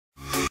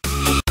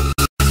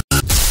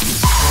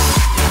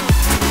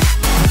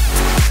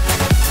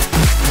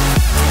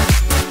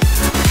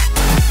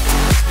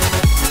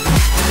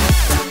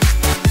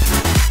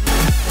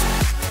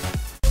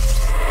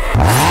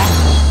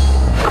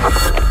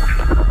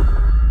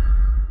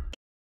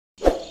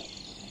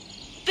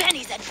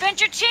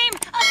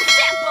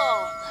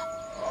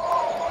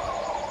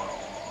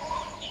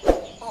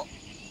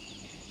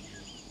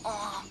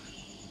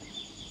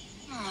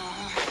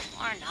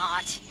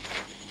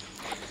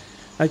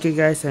Okay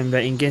guys, I'm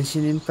back in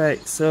Genshin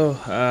Impact. So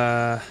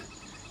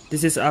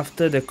this is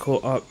after the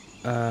co-op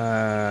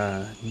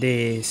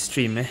day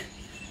stream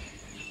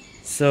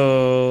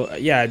So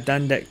yeah, I've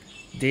done that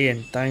day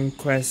and time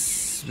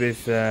quest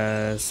with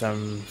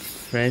some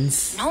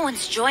friends. No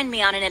one's joined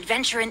me on an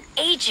adventure in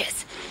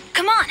ages.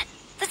 Come on,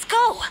 let's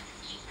go.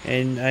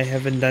 And I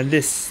haven't done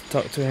this.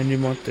 Talk to Henry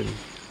Morton.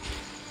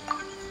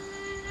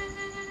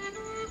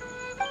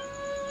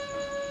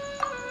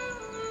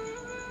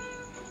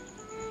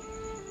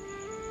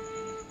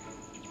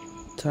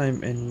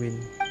 Time and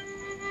win.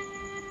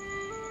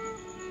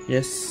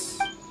 Yes.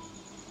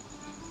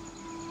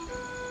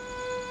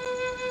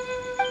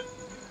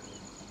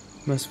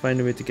 Must find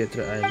a way to get to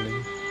the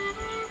island.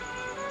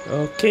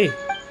 Okay.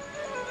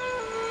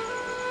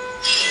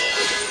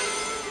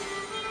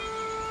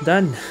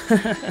 Done.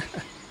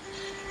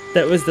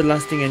 That was the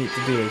last thing I need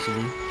to do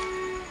actually.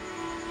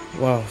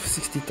 Wow,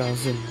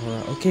 60,000.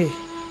 Okay.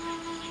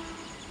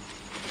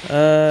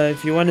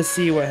 If you want to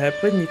see what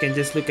happened, you can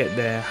just look at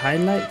the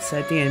highlights.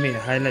 I think I made a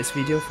highlights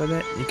video for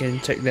that. You can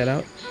check that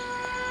out.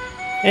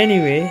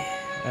 Anyway,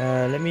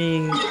 let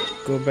me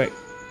go back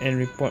and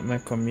report my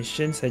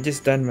commissions. I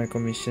just done my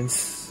commissions,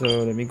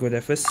 so let me go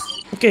there first.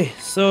 Okay,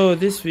 so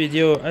this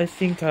video, I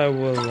think I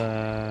will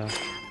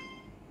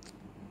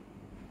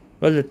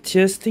well, the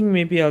tears thing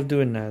maybe I'll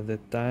do another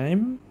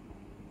time.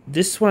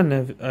 This one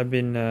I've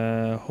been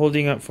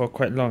holding up for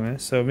quite long,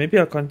 so maybe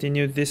I'll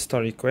continue this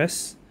story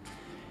quest.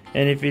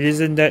 And if it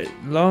isn't that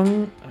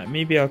long,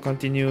 maybe I'll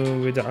continue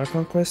with the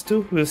Archon quest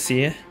too. We'll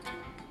see.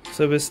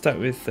 So we'll start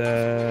with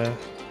Little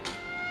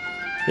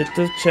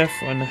Chef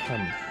on a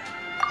Hunt.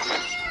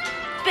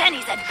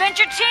 Benny's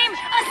adventure team,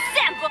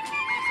 assemble!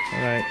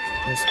 Alright,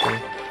 let's go.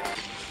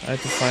 I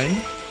have to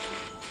find.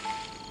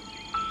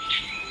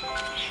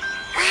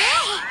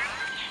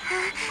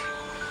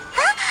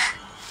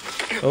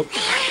 Oh.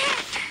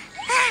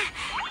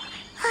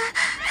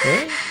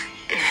 What?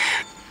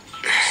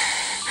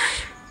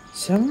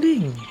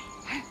 Xiangling.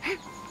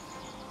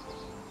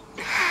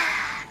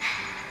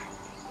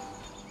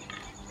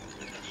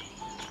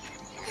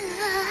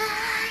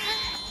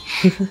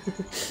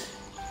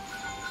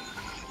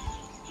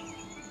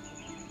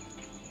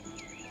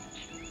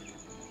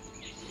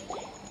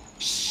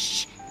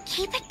 Shh!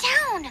 Keep it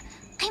down!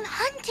 I'm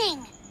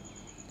hunting!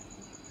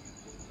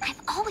 I've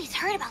always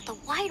heard about the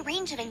wide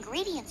range of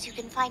ingredients you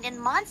can find in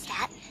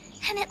Mondstadt,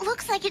 and it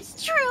looks like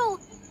it's true!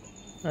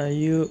 Are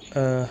you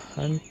a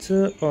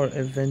hunter or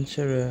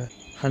adventurer?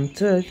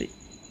 Hunter, I think.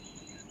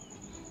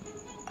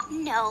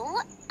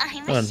 No,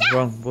 I'm a chef!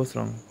 Wrong, both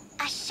wrong.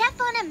 A chef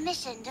on a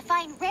mission to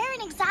find rare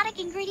and exotic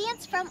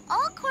ingredients from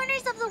all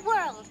corners of the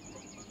world.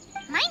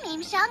 My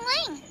name's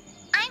Xiangling.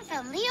 I'm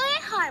from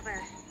Liyue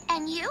Harbor.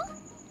 And you?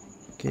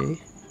 Okay.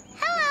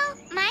 Hello,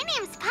 my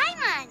name's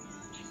Paimon.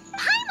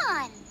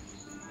 Paimon!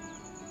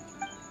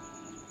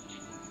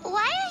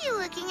 Why are you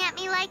looking at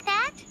me like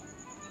that?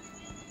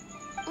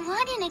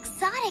 What an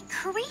exotic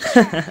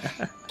creature!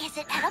 Is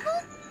it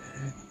edible?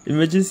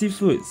 Emergency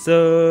food.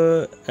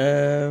 So,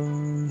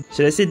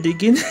 should I say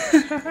dig in?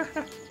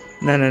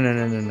 No.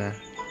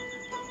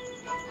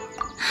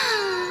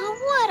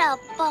 What a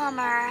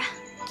bummer.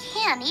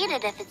 Can't eat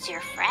it if it's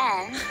your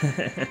friend.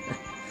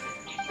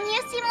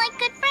 You seem like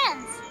good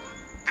friends.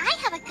 I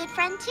have a good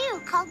friend too,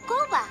 called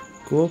Goba.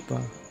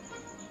 Goba.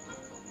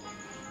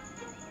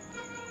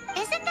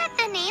 Isn't that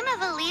the name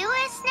of a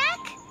Liyue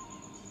snack?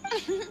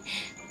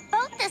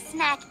 Both the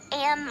snack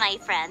and my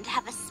friend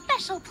have a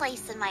special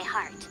place in my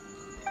heart.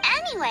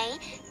 Anyway,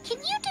 can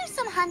you do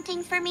some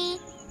hunting for me?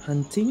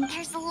 Hunting?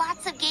 There's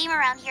lots of game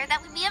around here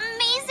that would be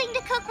amazing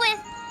to cook with.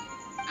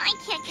 I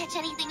can't catch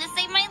anything to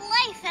save my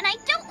life, and I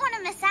don't want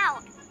to miss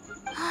out.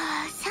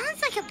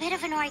 Sounds like a bit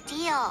of an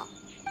ordeal.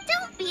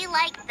 Don't be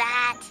like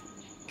that.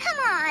 Come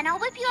on, I'll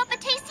whip you up a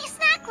tasty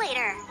snack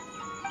later.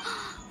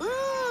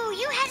 Ooh,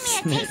 you had me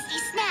a tasty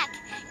snack.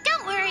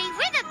 Don't worry,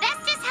 we're the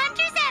bestest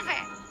hunters ever.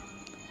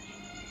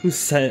 Whose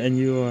side are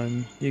you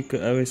on? You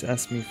could always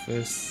ask me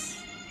first.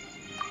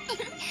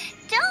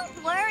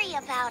 Don't worry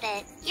about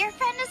it. Your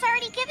friend has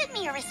already given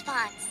me a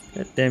response.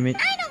 God damn it.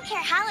 I don't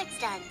care how it's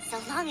done,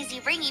 so long as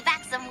you bring me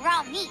back some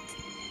raw meat.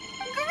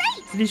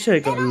 Great! Pretty sure I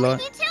got a Then I'll lot.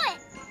 leave you to it.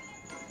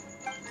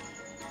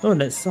 Oh,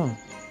 that song.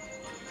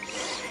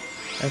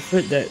 I've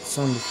heard that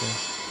song before.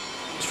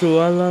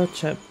 Truala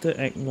Chapter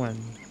Act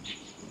 1.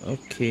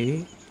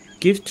 Okay.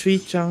 Give 3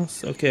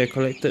 chunks. Okay, I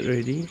collected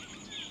already.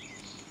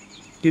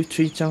 Give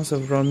 3 chunks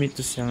of raw meat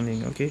to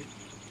Xiangling. Okay.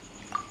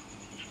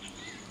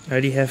 I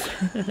already have.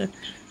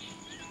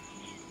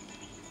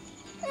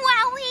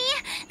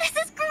 Wowee! This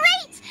is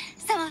great!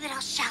 Some of it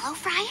I'll shallow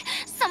fry,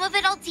 some of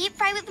it I'll deep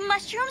fry with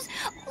mushrooms.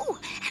 Ooh,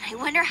 and I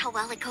wonder how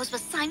well it goes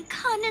with slime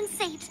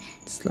condensate.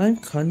 Slime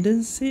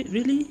condensate?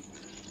 Really?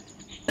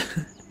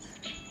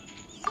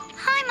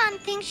 Paimon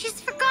thinks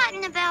she's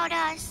forgotten about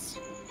us.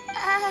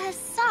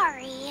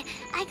 Sorry.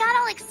 I got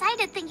all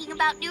excited thinking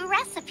about new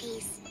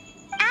recipes.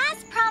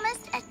 As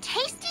promised, a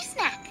tasty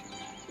snack.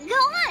 Go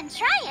on,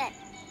 try it.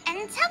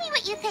 And tell me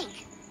what you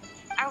think.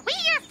 Are we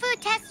your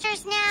food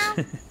testers now?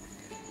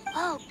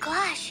 Oh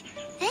gosh,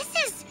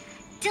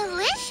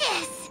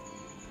 delicious!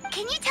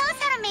 Can you tell us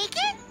how to make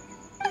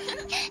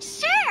it?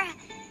 Sure!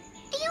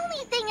 The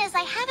only thing is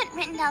I haven't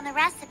written down the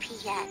recipe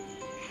yet.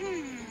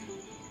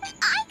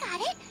 I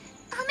got it!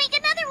 I'll make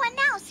another one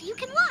now so you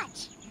can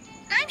watch.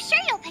 I'm sure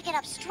you'll pick it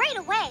up straight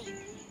away.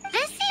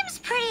 This seems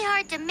pretty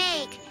hard to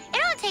make.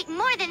 It'll take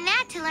more than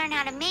that to learn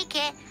how to make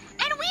it.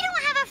 And we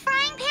don't have a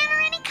frying pan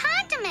or any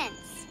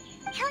condiments.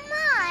 Come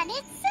on,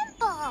 it's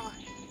simple.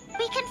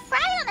 We can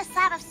fry on a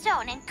slab of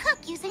stone and cook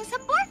using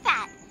some boar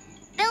fat.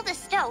 Build a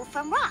stove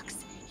from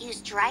rocks.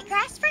 Use dry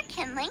grass for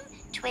kindling,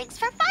 twigs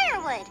for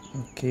firewood.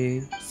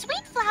 Okay.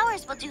 Sweet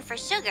flowers will do for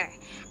sugar.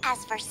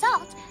 As for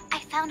salt, I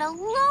found a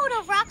load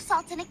of rock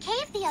salt in a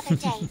cave the other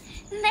day.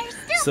 There's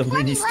still So many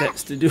plenty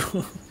steps to do.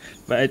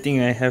 But I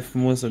think I have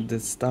most of the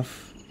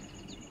stuff.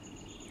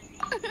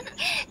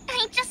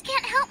 I just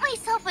can't help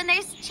myself when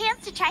there's a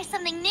chance to try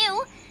something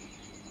new.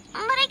 But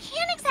I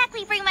can't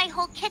exactly bring my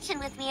whole kitchen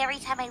with me every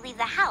time I leave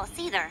the house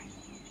either.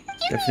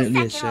 Give Definitely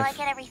me a a second while I chef.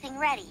 get everything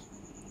ready.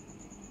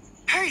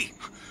 Hey!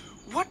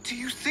 What do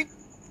you think?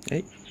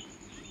 Hey.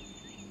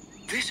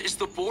 This is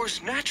the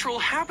boar's natural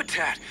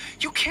habitat.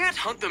 You can't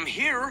hunt them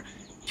here.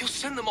 You'll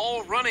send them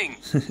all running.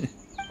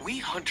 We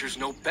hunters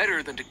know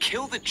better than to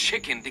kill the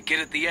chicken to get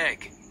at the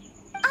egg.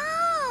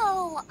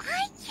 Oh,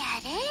 I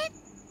get it.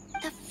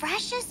 The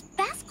freshest,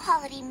 best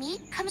quality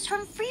meat comes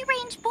from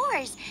free-range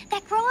boars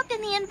that grow up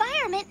in the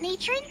environment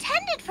nature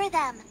intended for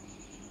them.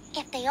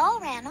 If they all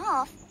ran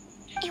off,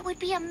 it would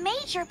be a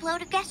major blow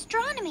to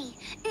gastronomy.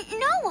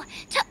 No,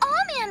 to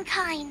all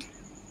mankind.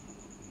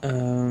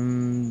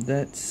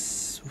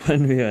 That's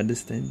one way I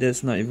understand.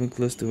 That's not even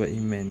close to what he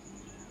meant.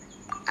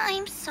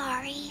 I'm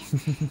sorry.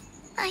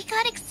 I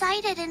got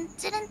excited and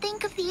didn't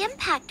think of the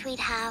impact we'd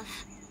have.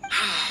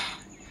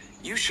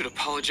 You should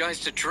apologize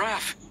to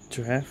Draff.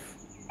 Giraffe?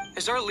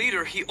 As our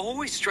leader, he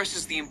always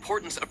stresses the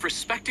importance of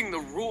respecting the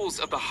rules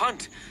of the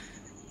hunt.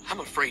 I'm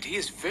afraid he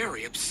is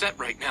very upset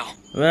right now.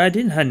 Well, I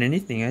didn't hunt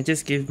anything. I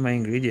just gave my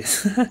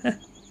ingredients.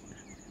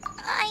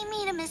 I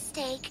made a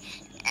mistake,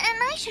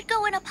 and I should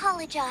go and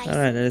apologize.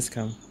 Alright, let us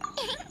come.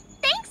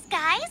 Thanks,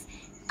 guys.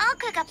 I'll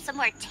cook up some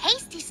more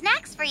tasty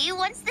snacks for you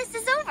once this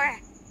is over.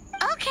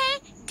 Okay,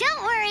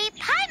 don't worry.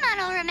 Paimon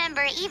will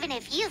remember even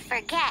if you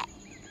forget.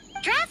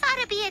 Draft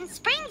ought to be in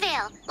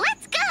Springvale.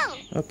 Let's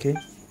go! Okay.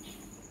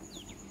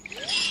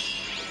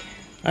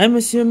 I'm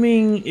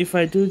assuming if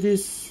I do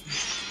this,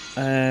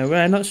 well,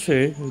 I'm not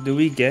sure. Do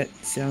we get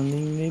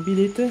Xiangling maybe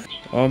later?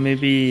 Or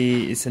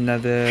maybe it's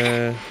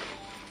another,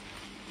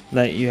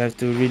 like you have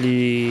to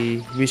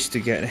really wish to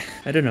get it.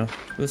 I don't know.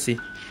 We'll see.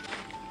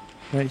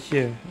 Right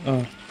here.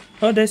 Oh,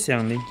 there's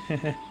Xiangling.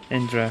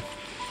 And Draft.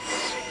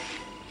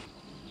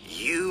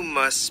 You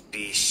must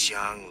be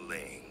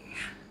Xiangling.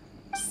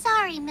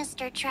 Sorry,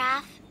 Mr.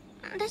 Draff.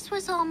 This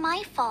was all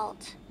my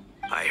fault.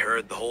 I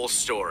heard the whole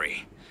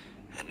story.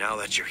 And now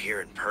that you're here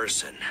in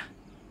person...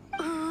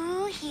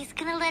 Ooh, he's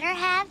gonna let her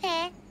have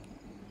it.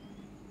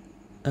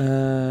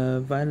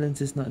 Violence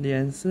is not the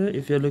answer.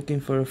 If you're looking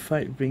for a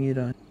fight, bring it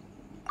on.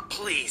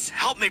 Please,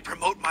 help me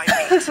promote my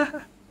meat!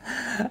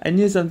 I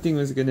knew something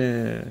was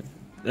gonna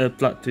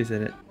plot twist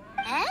in it.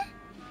 Huh?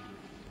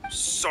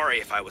 Sorry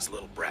if I was a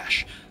little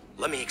brash.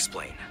 Let me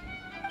explain.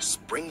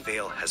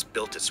 Springvale has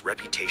built its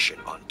reputation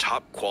on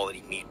top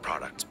quality meat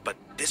products, but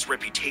this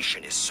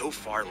reputation is so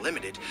far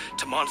limited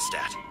to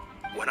Mondstadt.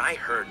 When I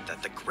heard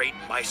that the great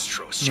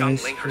maestro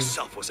Xiangling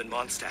herself was in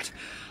Mondstadt,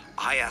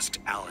 I asked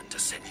Alan to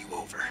send you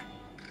over.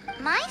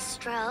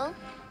 Maestro?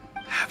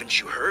 Haven't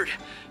you heard?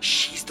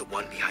 She's the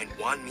one behind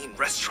Wanmin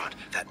Restaurant,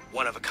 that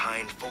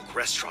one-of-a-kind folk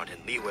restaurant in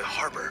Liyue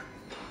Harbor.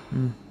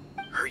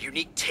 Her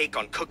unique take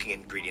on cooking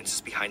ingredients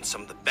is behind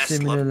some of the best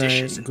Similar loved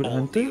dishes like in Good all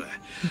Hunter?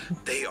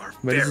 Liyue. They are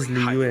But this very is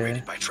Liyue. highly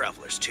rated by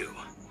travelers too.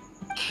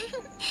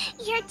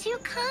 You're too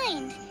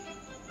kind.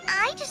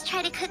 I just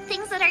try to cook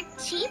things that are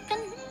cheap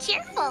and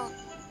cheerful.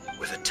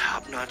 With a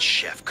top-notch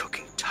chef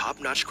cooking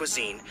top-notch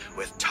cuisine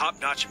with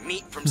top-notch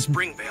meat from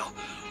Springvale,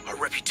 our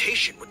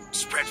reputation would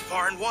spread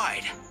far and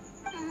wide.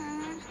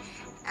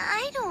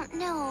 I don't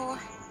know.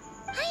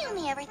 I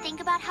only ever think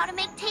about how to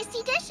make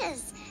tasty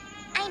dishes.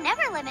 I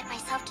never limit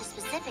myself to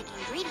specific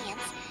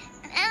ingredients,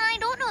 and I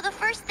don't know the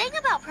first thing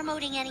about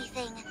promoting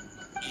anything.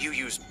 You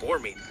use boar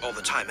meat all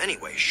the time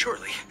anyway,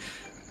 surely.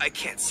 I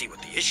can't see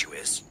what the issue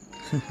is.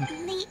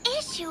 The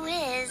issue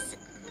is...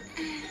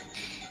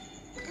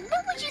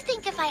 What would you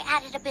think if I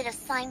added a bit of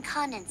slime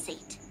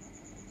condensate?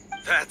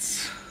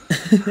 That's...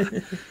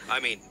 I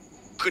mean,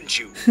 couldn't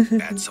you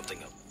add something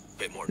a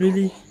bit more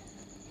Really? normal?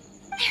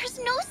 There's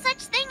no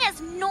such thing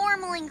as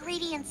normal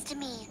ingredients to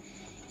me.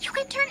 You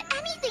can turn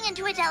anything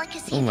into a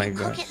delicacy Oh my if you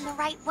cook gosh. it in the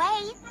right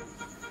way.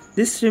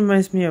 This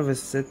reminds me of a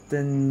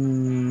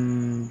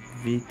certain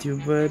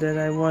VTuber that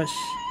I watch.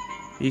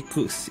 He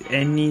cooks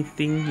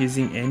anything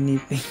using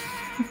anything.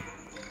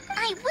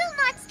 I will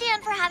not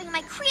stand for having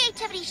my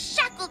creativity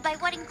shackled by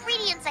what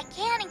ingredients I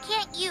can and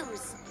can't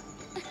use.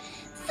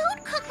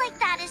 Food cooked like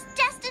that is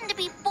destined to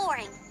be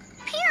boring.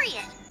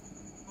 Period.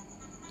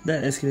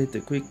 That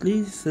escalated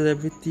quickly.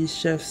 Celebrity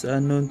chefs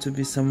are known to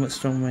be somewhat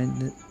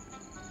strong-minded.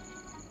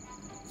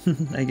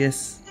 I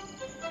guess.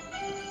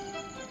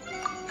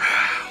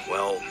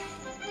 Well,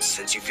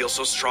 since you feel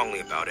so strongly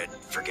about it,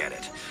 forget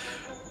it.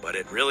 But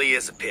it really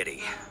is a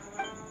pity.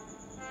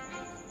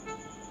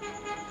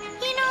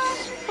 You know,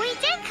 we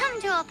did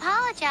come to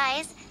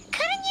apologize.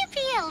 Couldn't you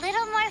be a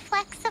little more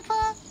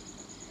flexible?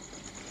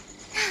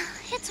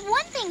 It's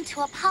one thing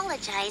to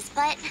apologize,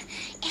 but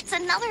it's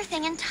another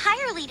thing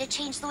entirely to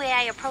change the way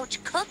I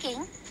approach cooking.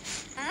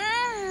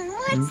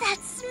 What's that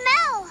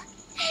smell?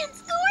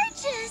 It's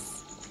gorgeous.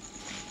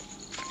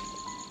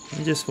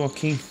 We're just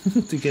walking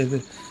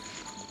together,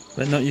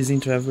 but not using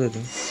traveler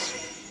though.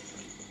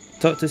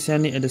 Talk to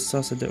Xiangling at the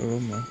source of the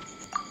aroma.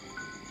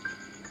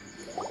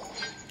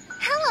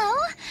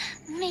 Hello.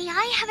 May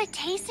I have a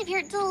taste of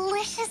your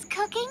delicious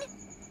cooking?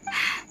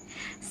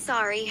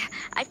 Sorry,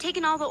 I've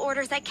taken all the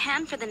orders I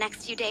can for the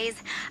next few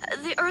days.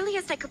 The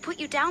earliest I could put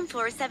you down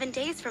for is 7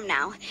 days from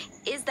now.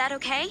 Is that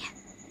okay?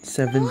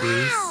 7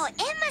 days. Wow,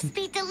 it must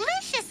be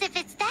delicious if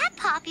it's that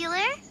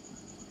popular.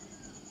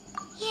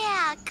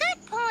 Yeah,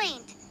 good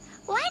point.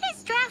 Why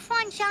does Draft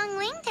want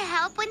Xiangling to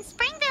help when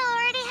Springvale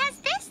already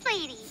has this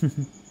lady?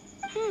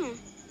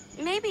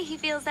 Maybe he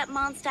feels that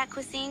Mondstadt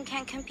cuisine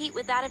can compete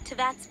with that of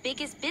Tevat's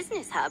biggest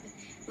business hub,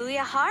 Liyue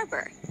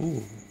Harbor.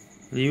 Ooh,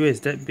 Liyue is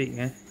that big,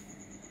 eh?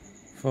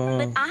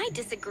 But I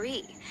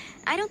disagree.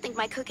 I don't think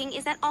my cooking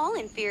is at all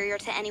inferior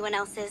to anyone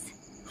else's.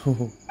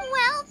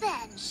 Well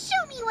then,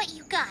 show me what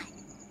you got.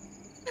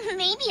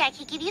 Maybe I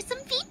could give you some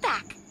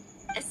feedback.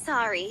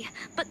 Sorry,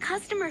 but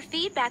customer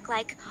feedback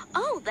like,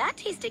 oh, that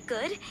tasted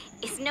good,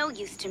 is no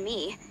use to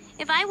me.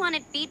 If I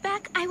wanted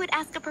feedback, I would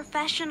ask a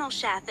professional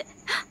chef.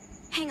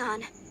 Hang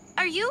on.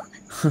 Are you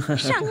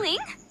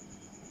Xiangling?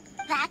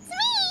 That's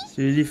me. She's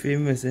really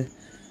famous, eh?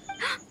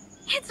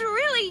 It's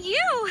really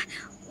you!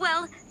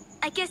 Well,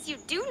 I guess you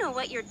do know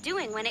what you're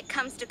doing when it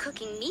comes to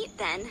cooking meat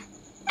then.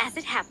 As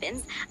it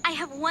happens, I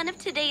have one of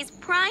today's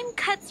prime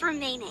cuts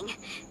remaining.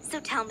 So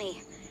tell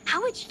me, how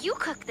would you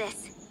cook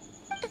this?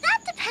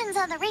 That depends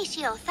on the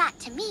ratio of fat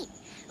to meat.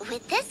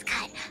 With this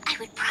cut, I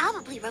would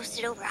probably roast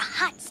it over a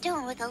hot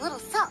stone with a little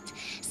salt,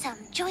 some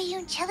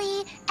Joyun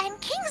chili,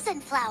 and Kingston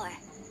flour.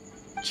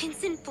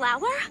 Ginseng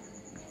flour?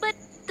 But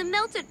the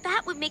melted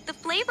fat would make the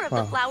flavor of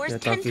the flowers you're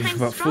 10 talking times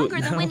about stronger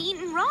food than now. when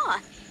eaten raw.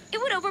 It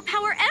would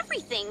overpower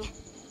everything.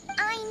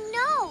 I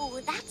know,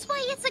 that's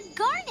why it's a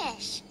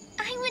garnish.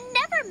 I would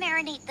never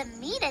marinate the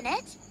meat in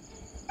it.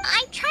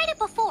 I've tried it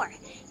before.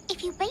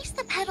 If you baste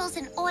the petals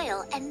in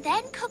oil and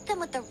then cook them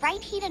with the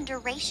right heat and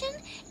duration,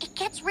 it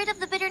gets rid of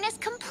the bitterness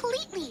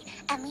completely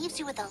and leaves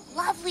you with a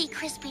lovely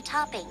crispy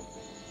topping.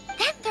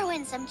 Then throw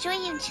in some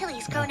Joyun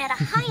chilies grown at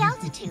a high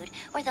altitude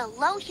where the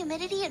low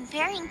humidity and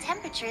varying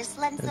temperatures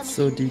lend some That's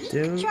so unique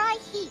detailed. dry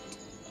heat.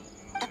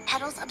 The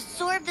petals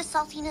absorb the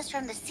saltiness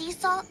from the sea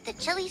salt, the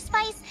chili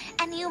spice,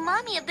 and the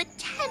umami of the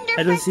tender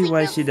I don't see freshly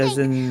why grilled she thing,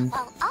 doesn't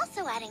while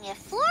also adding a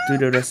floral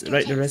do the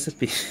aftertaste.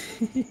 recipe.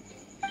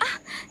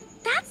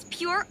 That's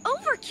pure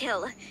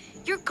overkill.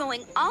 You're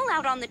going all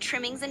out on the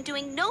trimmings and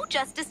doing no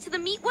justice to the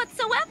meat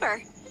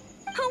whatsoever.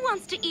 Who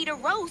wants to eat a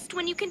roast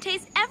when you can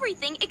taste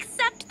everything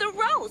except the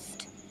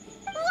roast?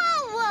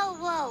 Whoa, whoa,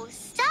 whoa!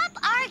 Stop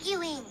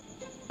arguing!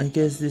 I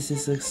guess this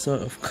is a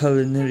sort of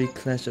culinary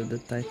clash of the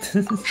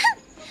titans.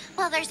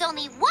 Well, there's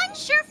only one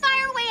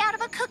surefire way out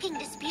of a cooking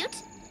dispute.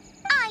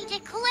 I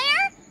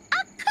declare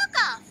a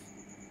cook-off!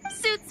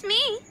 Suits me.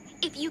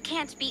 If you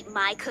can't beat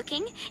my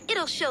cooking,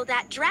 it'll show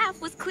that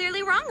Draft was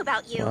clearly wrong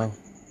about you. Wow.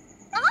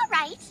 All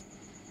right.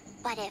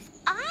 But if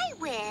I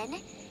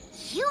win,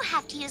 you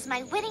have to use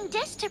my winning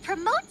dish to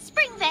promote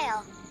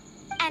Springvale.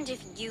 And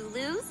if you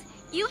lose,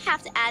 you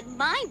have to add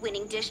my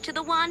winning dish to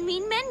the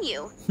Wanmin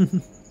menu.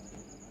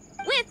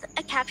 With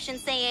a caption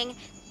saying,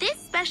 this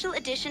special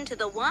addition to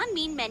the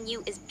Wanmin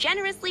menu is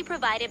generously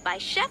provided by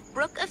Chef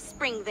Brooke of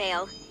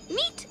Springvale,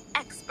 meat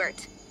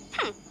expert.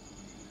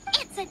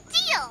 It's a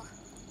deal.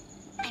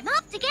 I'm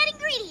off to get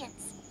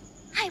ingredients.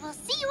 I will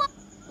see you up.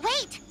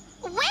 Wait!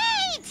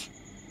 Wait!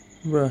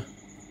 Bruh.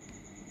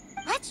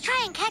 Let's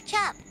try and catch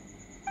up.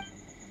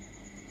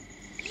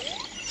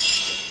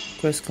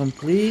 Quest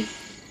complete.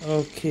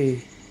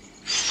 Okay.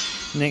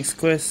 Next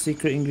quest,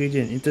 secret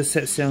ingredient.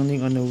 Intercept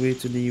Xiangling on the way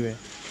to Liyue.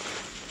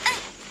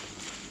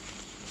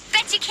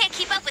 Bet you can't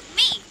keep up with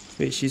me.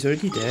 Wait, she's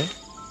already there?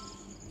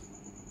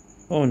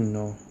 Oh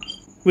no.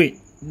 Wait,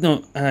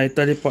 no, I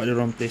teleport the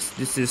wrong place.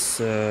 This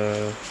is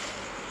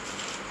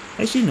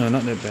actually no,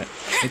 not that bad.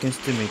 I can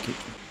still make it.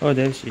 Oh,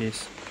 there she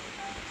is.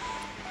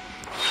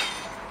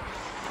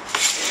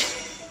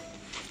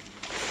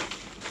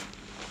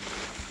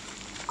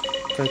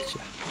 Gotcha.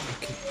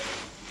 Okay.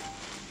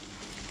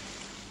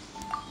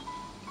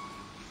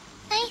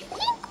 I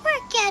think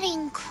we're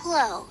getting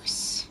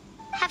close.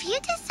 Have you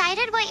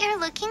decided what you're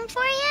looking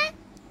for yet?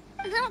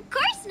 No, of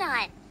course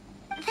not.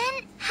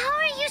 Then how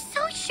are you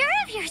so sure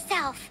of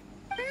yourself?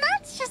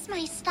 That's just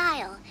my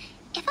style.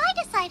 If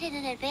I decided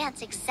in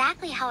advance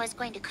exactly how I was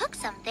going to cook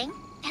something,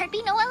 there'd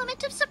be no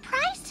element of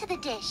surprise to the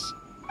dish.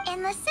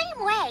 In the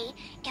same way,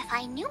 if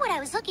I knew what I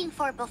was looking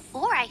for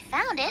before I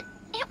found it,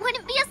 it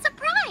wouldn't be a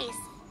surprise.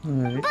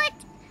 Alright. But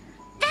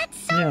that's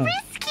so Yeah.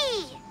 risky.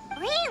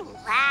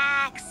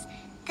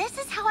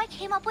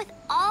 came up with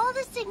all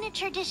the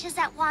signature dishes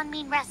at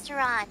Wanmin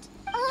Restaurant.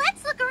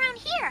 Let's look around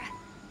here.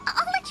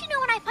 I'll let you know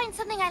when I find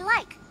something I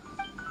like.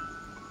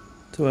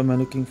 So what am I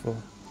looking for?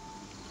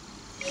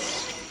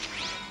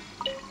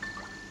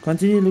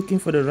 Continue looking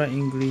for the right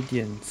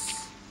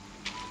ingredients.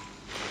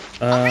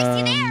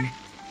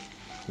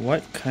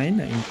 What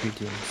kind of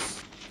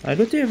ingredients? I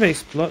don't think I've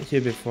explored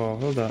here before.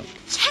 Hold up.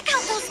 Check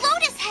out those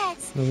lotus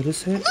heads.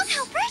 Lotus heads? Look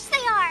how fresh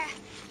they are.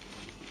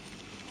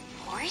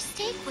 Horse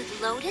steak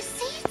with lotus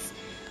seeds?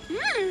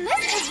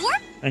 This could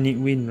work. I need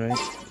wind, right?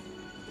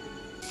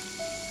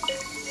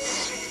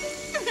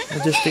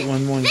 I'll just take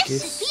one more in This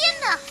case. should be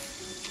enough.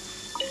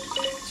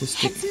 Just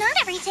take. It's not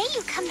every day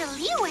you come to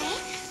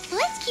Liyue.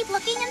 Let's keep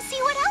looking and see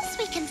what else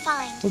we can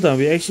find. Hold on,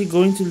 we're actually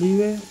going to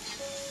Liyue?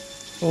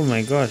 Oh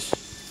my gosh.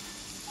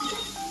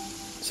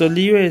 So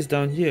Liyue is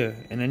down here,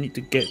 and I need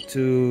to get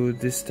to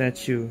this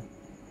statue.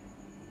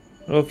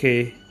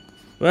 Okay.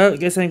 Well, I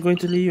guess I'm going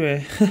to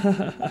Liyue.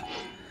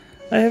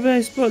 I haven't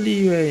explored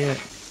Liyue yet.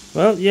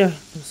 Well, yeah.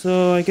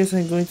 So I guess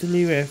I'm going to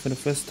Liyue for the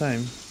first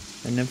time.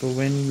 I never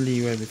went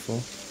Liyue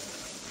before.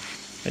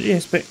 I didn't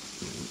expect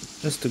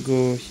us to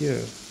go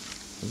here.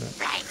 Hold on.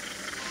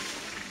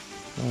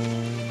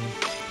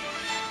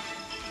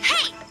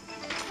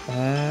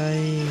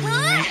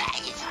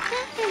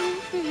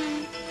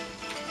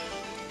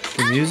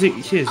 The music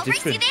here is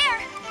different.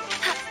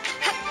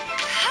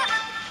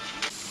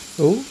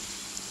 Oh,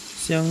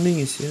 Xiangling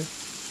is here.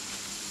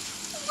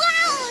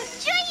 Wow,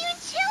 Jueyun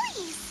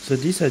chilies. So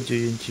these are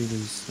Jueyun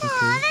chilies. Aw,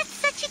 Okay. that's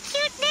such a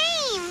cute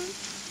name.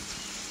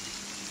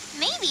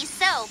 Maybe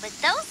so, but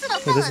those little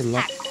Oh, there's a fellas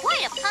lot. pack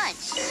quite a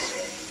punch.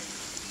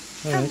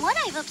 From Alright. what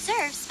I've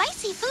observed,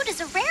 spicy food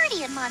is a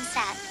rarity in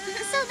Mondstadt,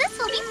 so this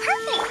will be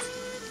perfect.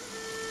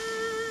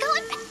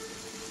 Going back.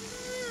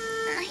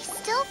 I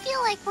still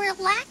feel like we're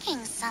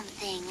lacking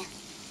something.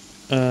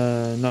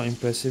 Not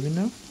impressive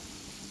enough?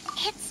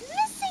 It's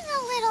missing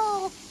a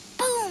little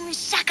boom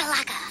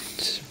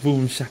shakalaka.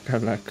 Boom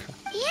shakalaka.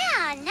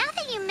 Yeah, now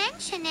that you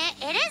mention it,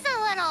 it is a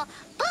little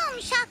boom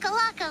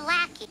shakalaka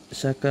lacky.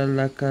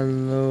 Shakalaka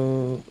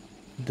lo...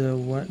 The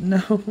what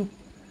now?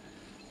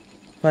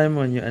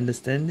 Paimon, you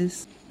understand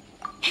this?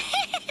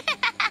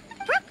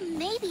 Brooke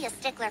may be a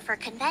stickler for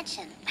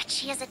convention, but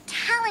she is a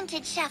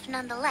talented chef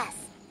nonetheless.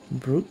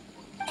 Brooke?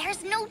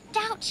 There's no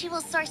doubt she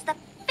will source the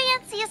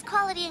fanciest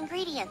quality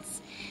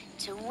ingredients.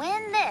 To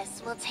win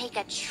this, we'll take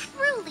a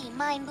truly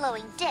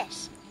mind-blowing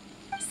dish.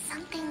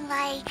 Something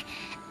like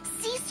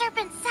sea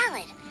serpent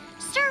salad,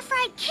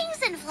 stir-fried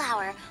kingston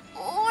flour,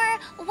 or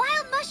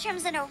wild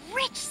mushrooms in a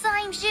rich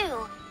slime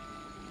jus.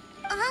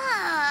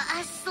 Ah,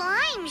 a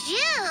slime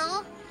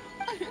jus?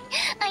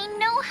 I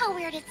know how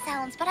weird it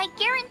sounds, but I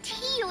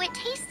guarantee you it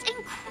tastes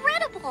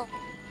incredible.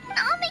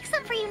 I'll make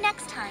some for you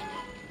next time.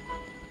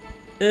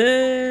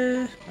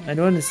 I don't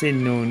want to say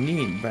no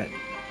need, but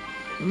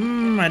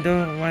I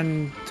don't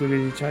want to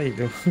really try it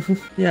though.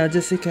 Yeah, I'll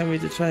just say can't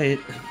wait to try it.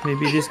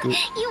 Maybe it is good.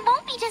 You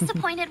won't be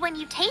disappointed when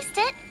you taste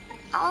it,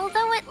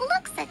 although it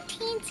looks a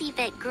teensy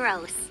bit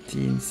gross.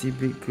 Teensy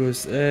bit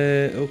gross.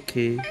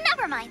 Okay.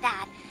 Never mind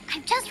that.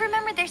 I've just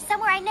remembered there's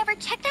somewhere I never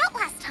checked out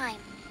last time.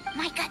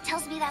 My gut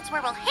tells me that's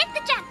where we'll hit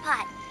the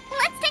jackpot.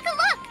 Let's take a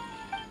look.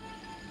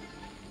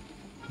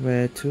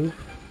 Where to?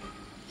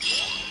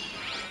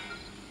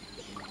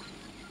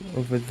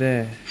 Over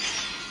there.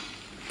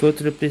 Go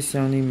to the place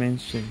Xiangling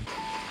mentioned.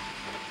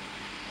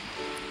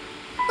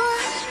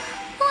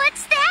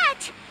 What's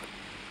that?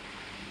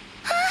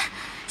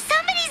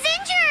 Somebody's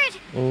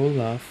injured.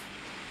 Olaf.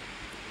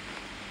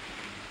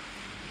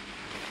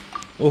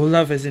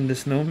 Olaf as in the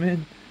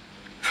snowman?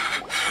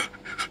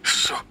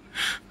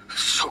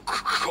 So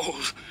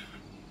cold.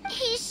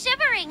 He's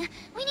shivering.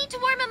 We need to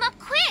warm him up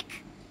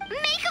quick.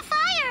 Make a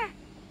fire.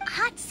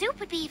 Hot soup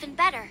would be even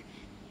better.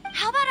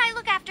 How about I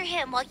look after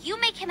him while you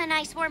make him a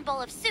nice warm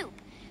bowl of soup?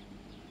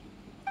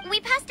 We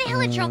passed a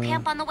Hilichurl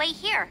camp on the way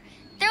here.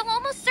 There'll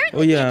almost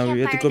certainly be a campfire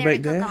we have to go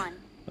back there? cook on.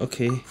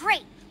 Okay.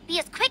 Great. Be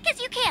as quick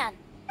as you can.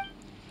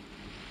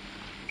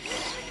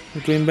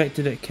 We're going back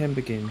to that camp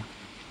again.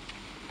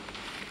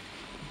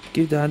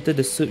 Give the hunter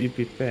the soup you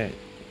prepared.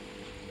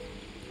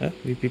 Huh?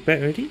 We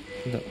prepared already?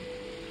 No.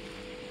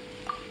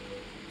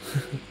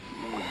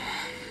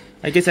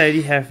 I guess I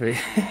already have it.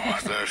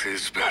 That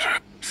is better.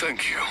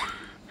 Thank you.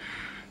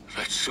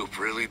 That soup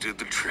really did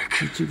the trick.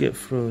 Did you get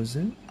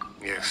frozen?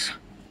 Yes.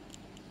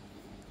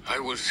 I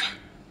was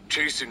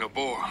chasing a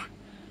boar.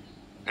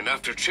 And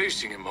after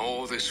chasing him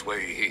all this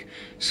way, he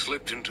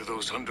slipped into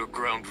those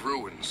underground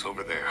ruins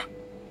over there.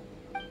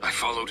 I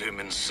followed him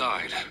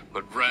inside,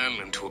 but ran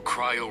into a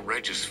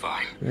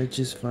cryo-regisvine.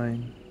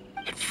 Regisvine.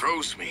 It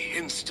froze me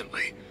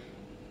instantly.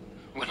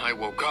 When I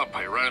woke up,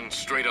 I ran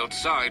straight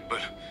outside,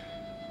 but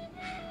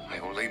I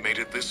only made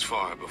it this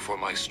far before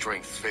my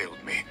strength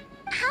failed me.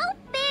 How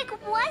big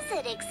was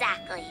it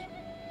exactly?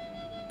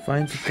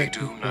 Fine to They take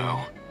do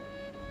now.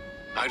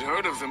 I'd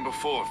heard of them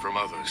before from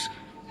others,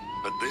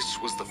 but this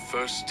was the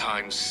first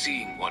time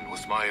seeing one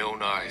with my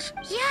own eyes.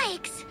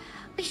 Yikes.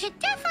 We should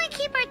definitely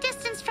keep our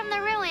distance from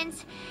the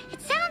ruins.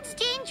 It sounds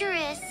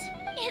dangerous.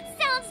 It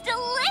sounds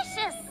delicious.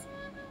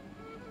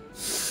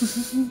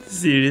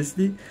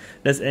 Seriously?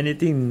 Does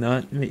anything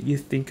not make you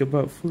think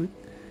about food?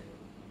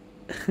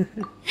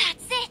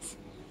 That's it!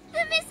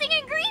 The missing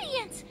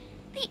ingredient!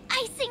 The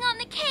icing on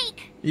the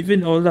cake!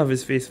 Even Olaf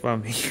is face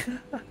farming.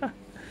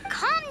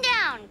 Calm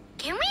down.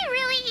 Can we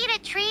really eat a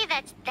tree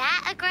that's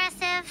that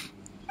aggressive?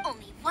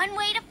 Only one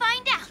way to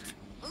find out.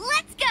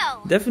 Let's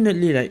go!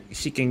 Definitely, like,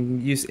 she can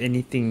use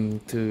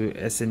anything to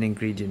as an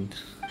ingredient.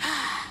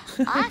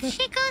 Off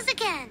she goes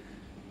again.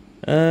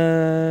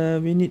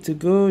 We need to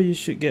go. You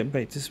should get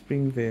back to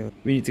Springvale.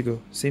 We need to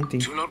go. Same thing.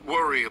 Do not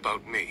worry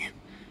about me.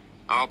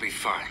 I'll be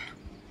fine.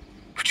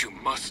 But you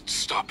must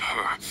stop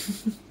her.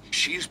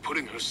 She's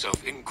putting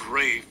herself in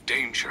grave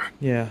danger.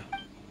 Yeah.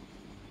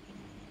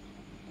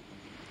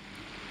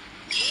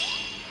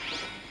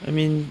 I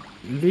mean,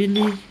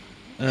 really?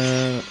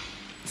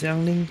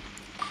 Xiangling?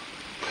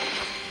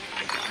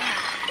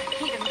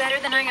 Even better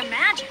than I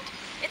imagined.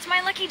 It's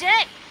my lucky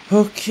day.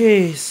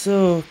 Okay,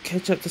 so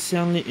catch up to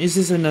Xiangling. Is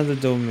this another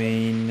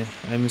domain?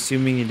 I'm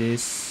assuming it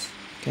is.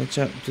 Catch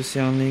up to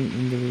Xiangling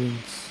in the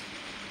ruins.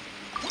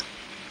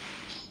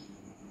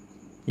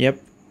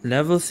 Yep,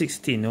 level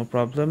 16, no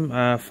problem.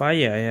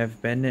 Fire, I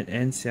have Bennett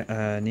and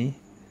Ni.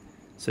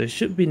 So it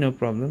should be no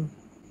problem.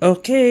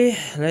 Okay,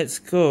 let's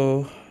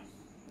go.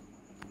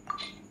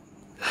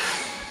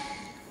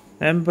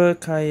 Amber,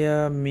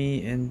 Kaya,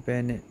 me, and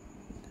Bennett.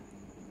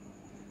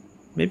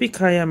 Maybe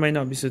Kaya might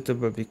not be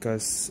suitable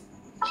because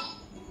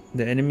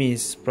the enemy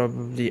is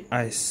probably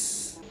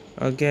ice.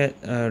 I'll get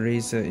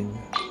Razor in.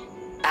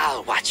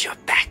 I'll watch your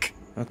back.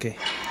 Okay.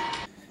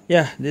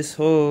 Yeah, this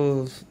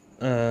whole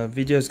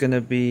video is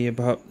gonna be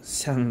about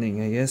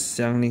Xiangling, I guess.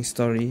 Xiangling's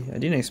story. I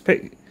didn't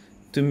expect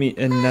to meet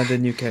another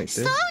new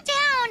character. Slow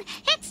down!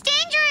 It's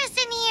dangerous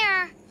in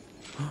here!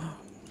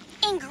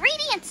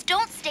 Ingredients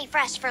don't stay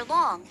fresh for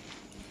long.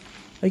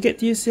 I get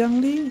to use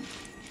Xiangling?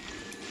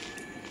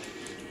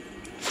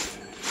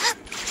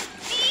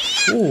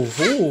 Oh,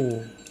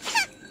 oh!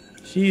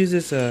 She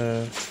uses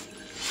a...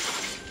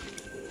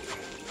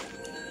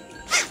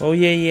 Oh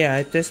yeah,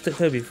 I tested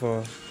her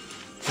before.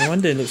 No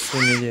wonder it looks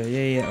familiar.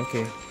 Yeah,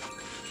 okay.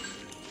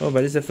 Oh,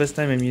 but it's the first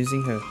time I'm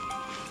using her.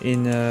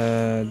 In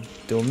a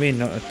domain,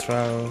 not a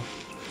trial.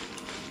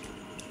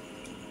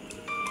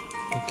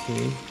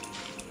 Okay.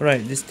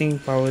 Right, this thing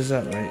powers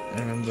up, right? I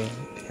remember.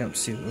 It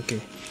helps you.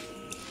 Okay.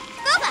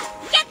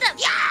 Boba, get them!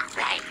 Yeah,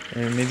 right.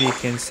 And maybe you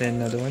can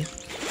send another one.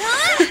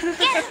 Get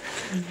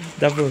them!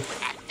 Double.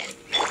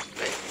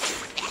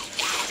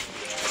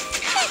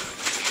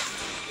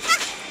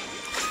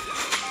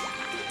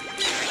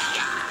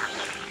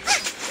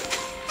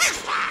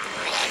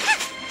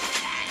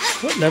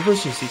 What level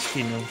is she?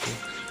 16, okay.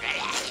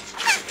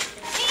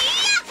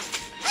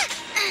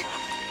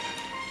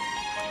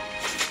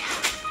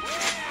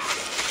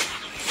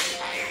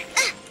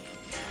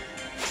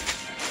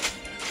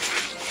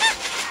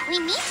 We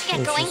need to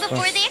get going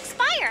before they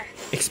expire.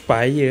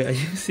 Expire? Are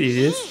you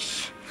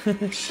serious?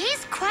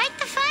 She's quite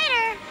the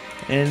fighter.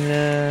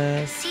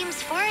 And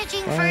Seems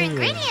foraging for fire.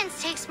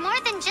 ingredients takes more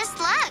than just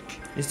luck.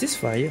 is this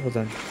fire? Hold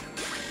on.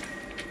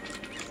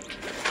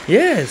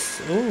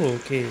 Yes! Oh,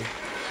 okay.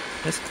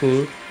 That's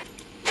cool.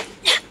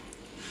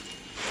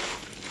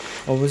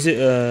 Or was it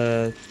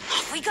a...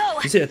 Off we go.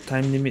 Is it a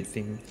time limit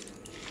thing?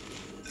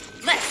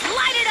 Let's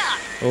light it up.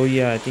 Oh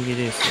yeah, I think it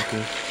is.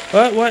 Okay.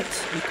 What?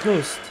 It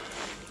closed.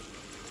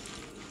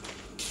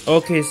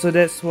 Okay, so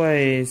that's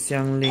why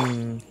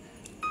Xiangling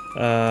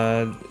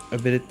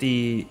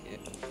ability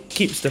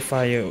keeps the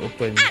fire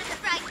open. Out of the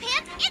frying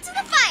pan, into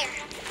the fire.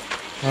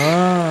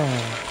 Ah.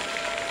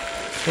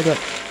 Hold up.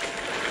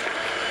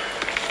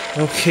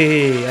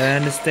 Okay, I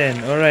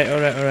understand. Alright.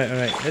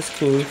 That's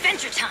cool.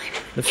 Adventure time.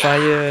 The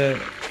fire...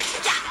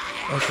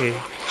 Okay.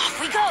 Off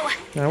we go.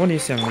 Now I want to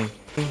use Xiangling.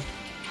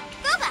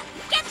 Boba,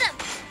 get them.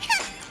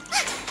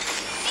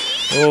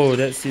 Oh,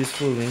 that's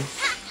useful, man.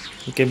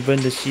 You can burn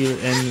the shield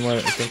and while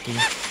attacking.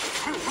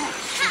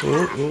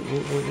 Oh.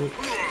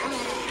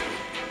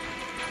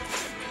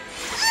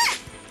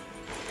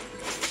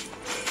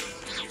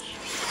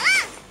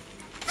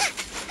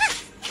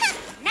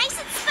 Nice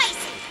and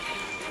spicy.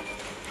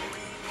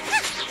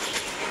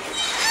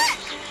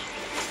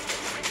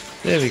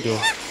 There we go.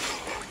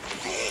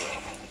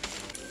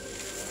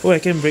 Oh, I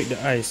can break the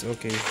ice.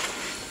 Okay.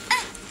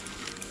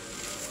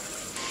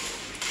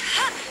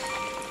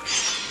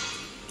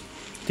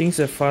 Things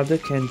a father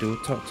can do.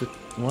 Talk to...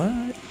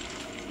 What?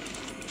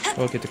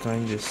 Okay, to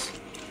climb this.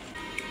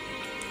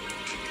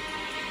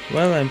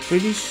 Well, I'm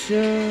pretty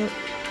sure...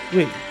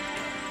 Wait.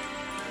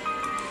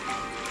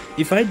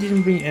 If I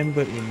didn't bring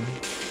Ember in...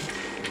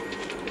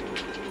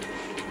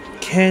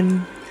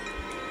 Can...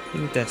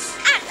 Let me test.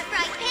 Out of the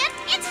frying pan,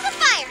 into the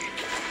fire.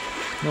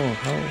 No,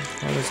 how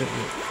does that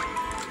work?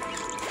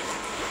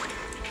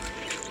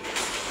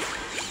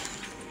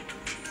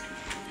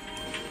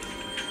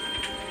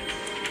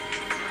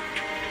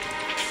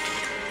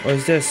 Or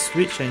is there a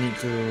switch I need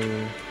to...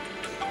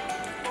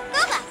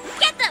 Boba,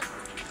 get them.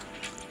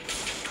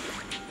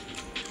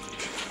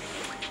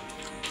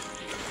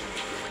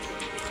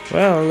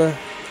 Well,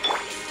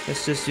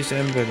 let's just use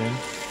Ember then.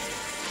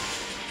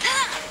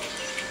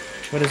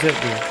 What does that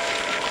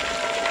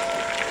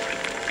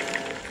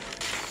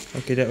do?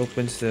 Okay, that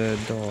opens the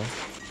door.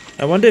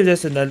 I wonder if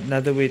there's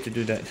another way to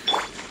do that.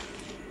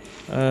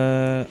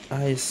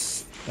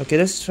 Ice. Okay,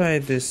 let's try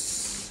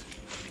this.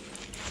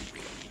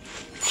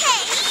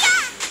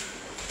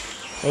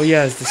 Oh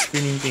yeah, it's the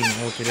spinning thing.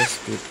 Okay, that's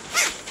good.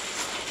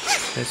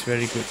 That's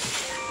very good.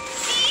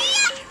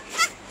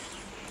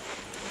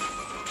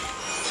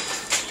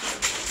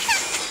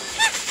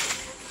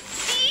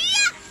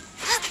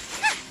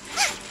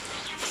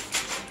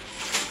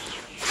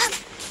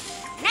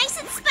 Nice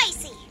and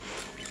spicy.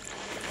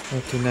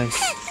 Okay, nice.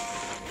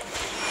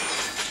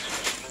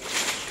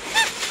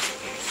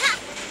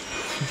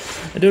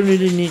 I don't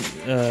really need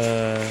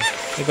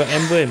I got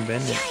Ember and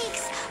Bandit.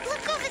 Yikes!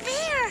 Look over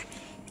there.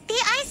 The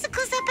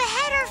icicles up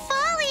ahead are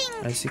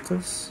falling.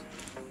 Icicles?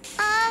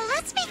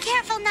 Let's be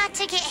careful not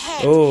to get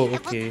hit. Oh, It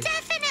okay. will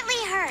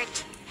definitely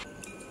hurt.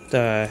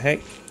 The heck?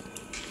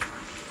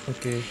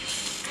 Okay.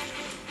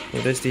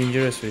 Oh, that's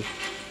dangerous, wait.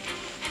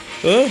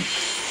 Oh!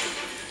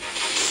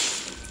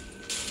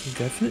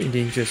 Definitely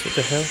dangerous. What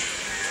the hell?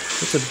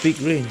 That's a big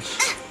range.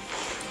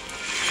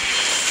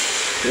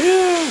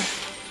 Yeah!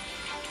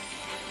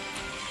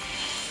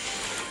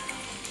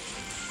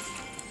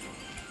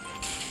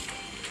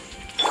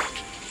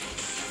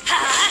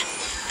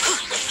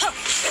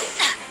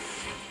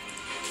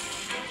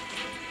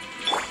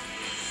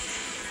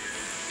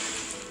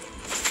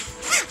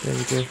 There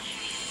we go.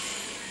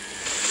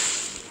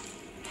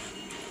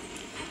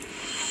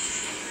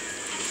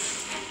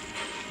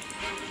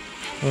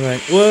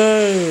 Alright.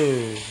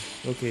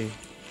 Whoa! Okay.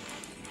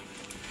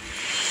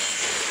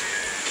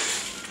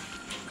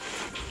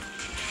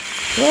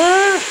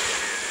 Ah!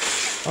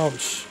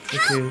 Ouch.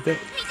 Okay, that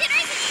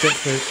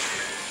hurt.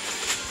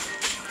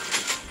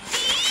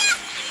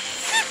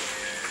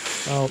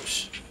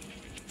 Ouch.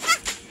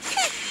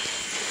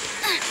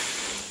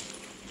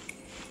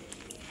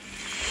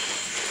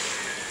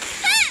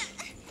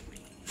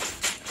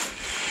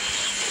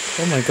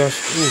 Oh my gosh.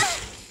 Ooh.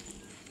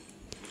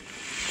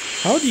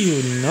 How do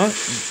you not?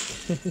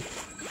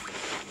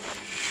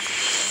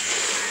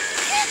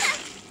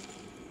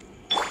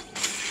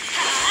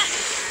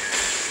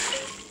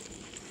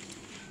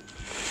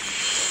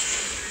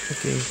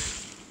 Okay.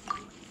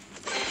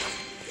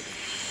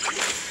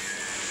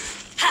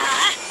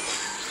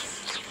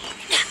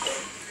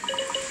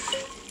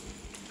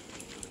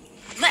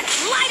 Let's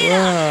light it up.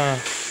 Wow.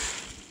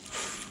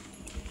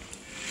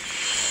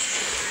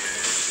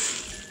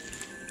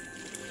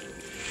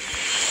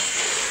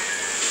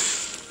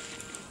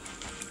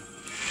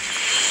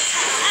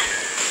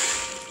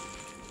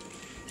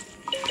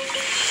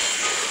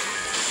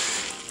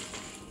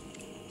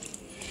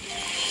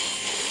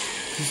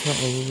 It's not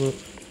over.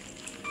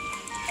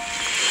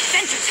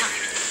 Adventure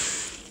time.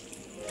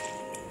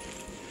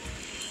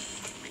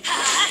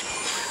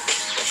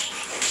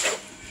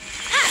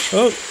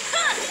 Oh!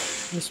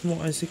 There's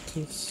more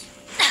icicles.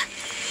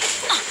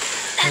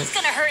 That's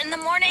gonna hurt in the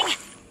morning.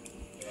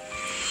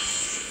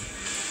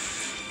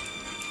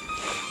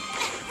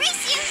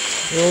 Race you.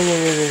 Whoa, whoa,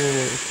 whoa, whoa,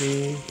 whoa,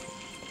 okay.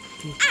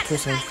 Put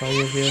some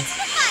fire here.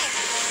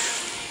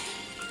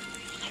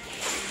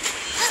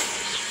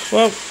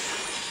 Whoa!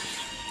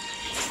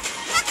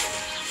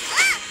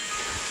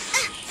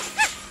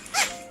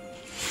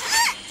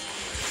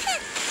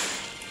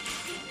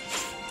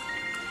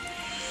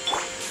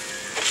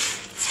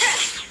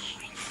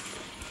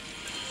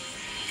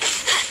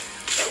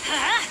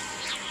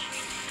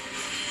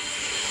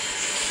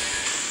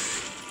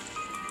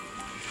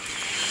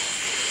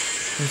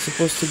 I'm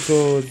supposed to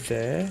go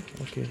there?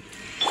 Okay.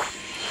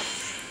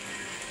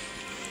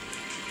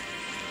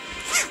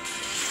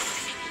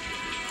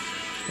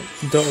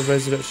 Dot of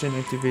Resurrection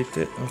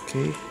activated.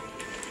 Okay.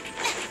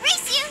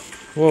 Race you.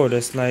 Whoa,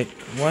 there's like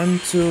 1,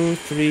 2,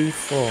 3,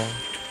 4.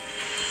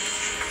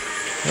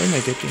 What am I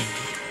getting?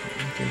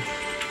 Okay.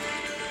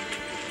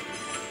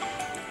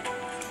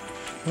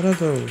 What are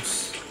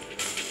those?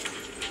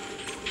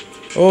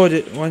 Oh,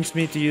 it wants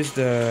me to use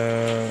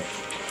the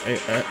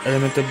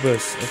elemental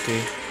burst.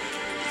 Okay.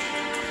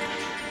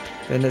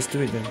 Then let's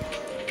do it then.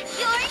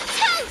 You're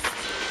toast.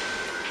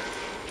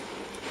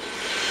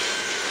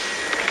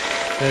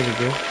 There we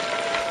go.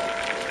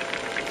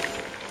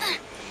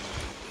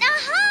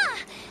 Aha!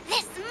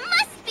 This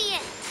must be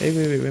it. Hey,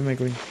 wait, where am I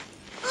going?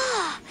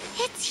 Oh,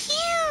 it's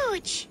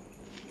huge.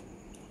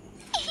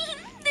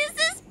 This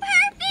is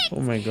perfect. Oh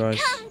my gosh.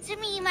 Come to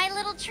me, my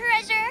little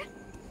treasure.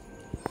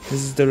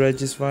 This is the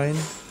Regis Vine.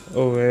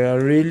 Oh, we are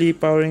really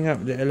powering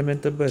up the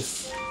elemental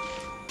burst.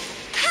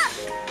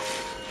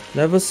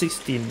 Level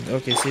 16.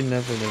 Okay, same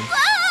level then.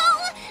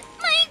 Whoa!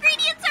 My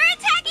ingredients are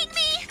attacking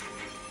me.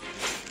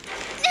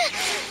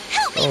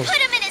 Help me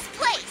put him in his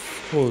place.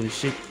 Holy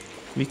shit.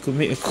 We could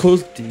make a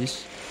cold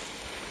dish.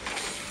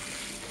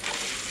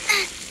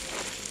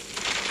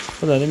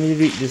 Hold on, let me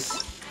read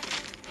this.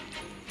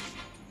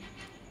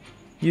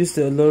 Use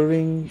the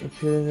alluring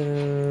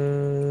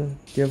appearance.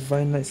 Their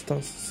vine light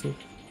stalks so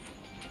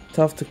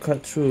tough to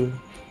cut through.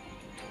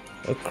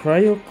 A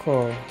cryo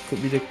core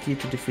could be the key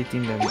to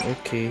defeating them.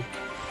 Okay.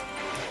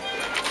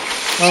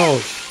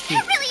 Oh,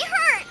 It really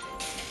hurt!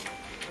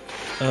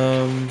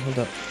 hold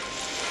up.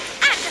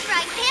 At the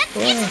frying pan,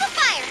 into the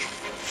fire!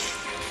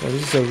 Oh,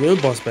 this is a real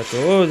boss battle.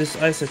 Oh, these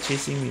eyes are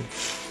chasing me.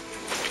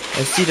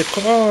 I see the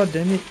oh,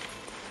 damn it.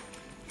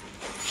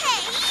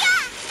 Hey,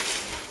 yeah!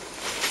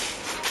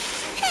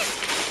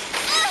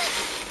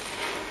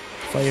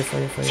 Fire,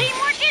 fire, fire.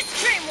 Teamwork is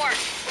dreamwork.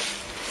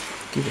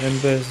 Give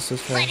Ember so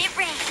far. Let it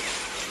rain!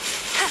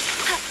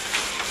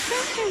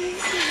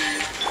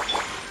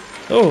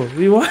 Oh,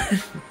 we won.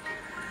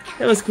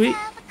 That was quick.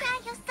 Have a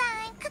cryo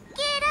sign, cook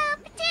it up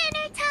at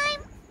dinner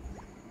time.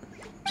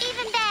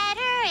 Even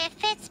better if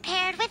it's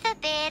paired with a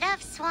bit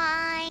of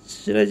swine.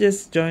 Should I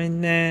just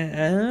join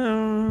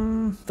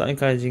there? Start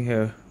encouraging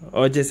her.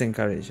 Or just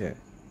encourage her.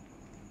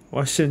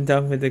 Wash him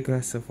down with a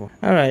glass of water.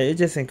 Alright,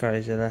 just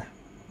encourage her lah.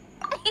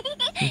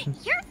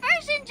 Your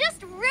version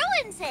just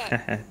ruins it.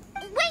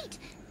 Wait,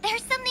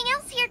 there's something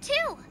else here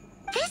too.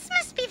 This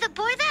must be the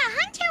boar that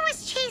Hunter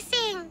was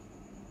chasing.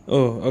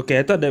 Oh, okay.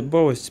 I thought that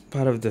ball was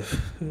part of the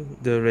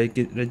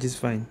Regis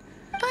Vine.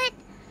 But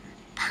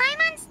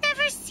Paimon's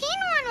never seen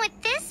one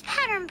with this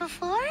pattern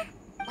before.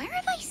 Where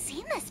have I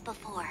seen this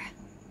before?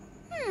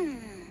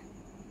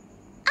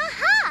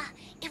 Aha!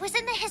 It was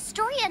in the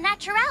Historia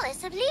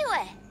Naturalis of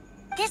Liyue.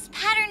 This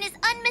pattern is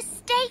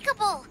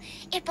unmistakable.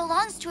 It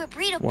belongs to a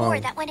breed of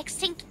boar that went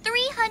extinct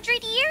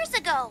 300 years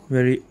ago.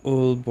 Very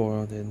old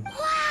boar then.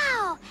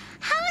 Wow!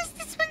 How is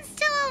this one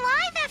still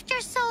alive after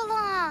so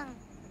long?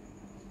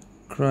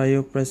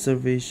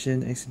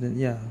 Cryopreservation accident.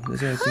 Yeah,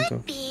 that's what I think Could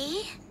of.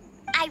 be.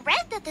 I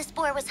read that this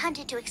boar was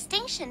hunted to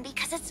extinction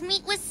because its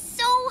meat was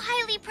so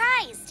highly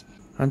prized.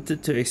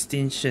 Hunted to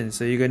extinction.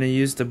 So you're gonna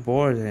use the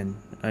boar then,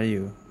 are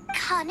you?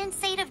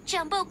 Condensate of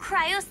jumbo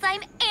cryo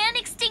slime and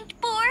extinct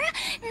boar?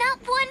 Not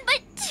one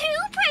but two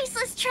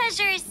priceless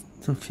treasures!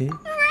 Okay.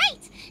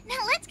 Right!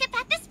 Now let's get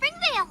back to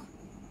Springvale!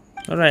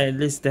 Alright, at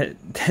least that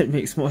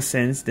makes more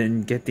sense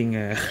than getting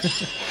a...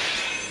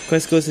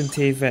 Quest goes in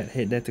Tevat.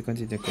 Head there to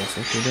continue the quest.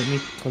 Okay, let me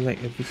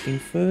collect everything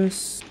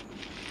first.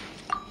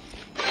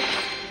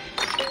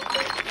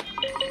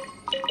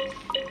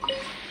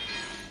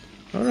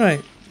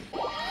 Alright.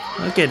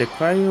 Okay, the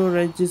cryo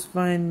Regis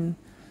Vine.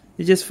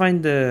 You just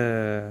find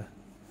that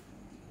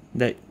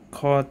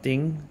core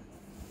thing.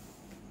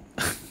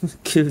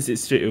 Kills it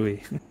straight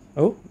away.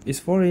 Oh, it's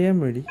 4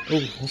 AM already.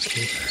 Oh,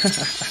 okay.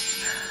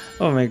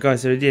 Oh my god,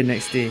 it's already the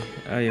next day.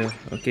 Oh yeah,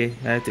 okay.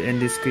 I have to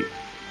end this quick.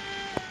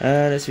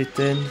 Let's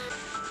return.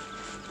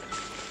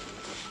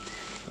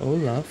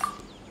 Olaf.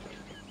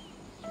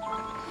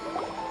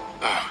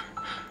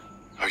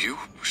 Are you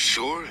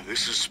sure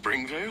this is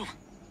Springvale?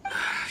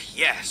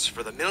 Yes,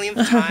 for the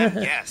millionth time,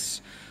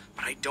 yes.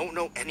 But I don't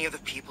know any of the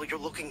people you're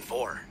looking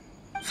for.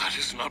 That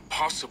is not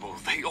possible.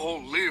 They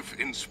all live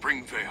in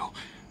Springvale.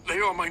 They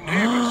are my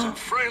neighbors and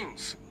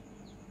friends.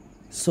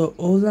 So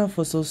Olaf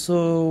was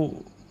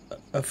also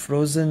a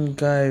frozen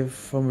guy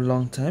from a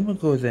long time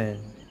ago then.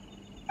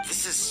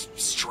 This is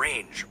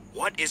strange.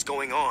 What is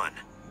going on?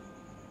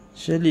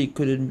 Surely it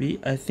couldn't be.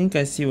 I think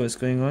I see what's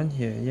going on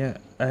here. Yeah,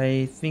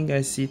 I think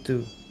I see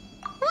too.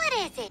 What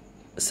is it?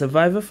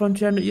 Survivor from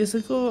 300 years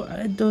ago?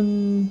 I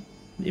don't...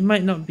 It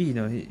might not be,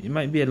 no. It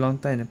might be a long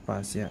time in the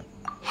past, yeah.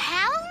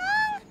 How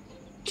long?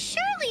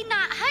 Surely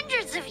not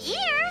hundreds of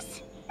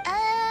years!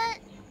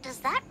 Does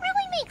that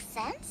really make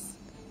sense?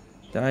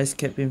 The ice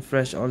kept him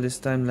fresh all this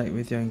time like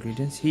with your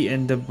ingredients. He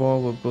and the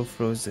ball were both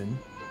frozen.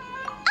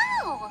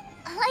 Oh,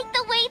 like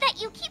the way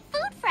that you keep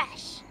food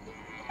fresh.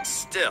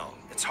 Still,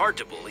 it's hard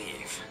to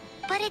believe.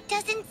 But it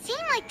doesn't seem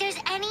like there's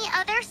any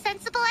other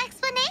sensible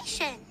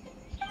explanation.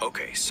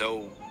 Okay,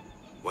 so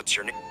what's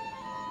your name?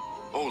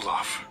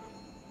 Olaf.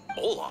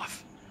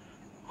 Olaf?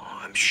 Oh,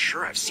 I'm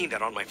sure I've seen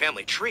that on my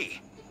family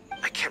tree.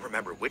 I can't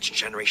remember which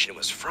generation it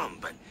was from,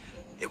 but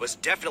it was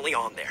definitely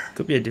on there.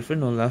 Could be a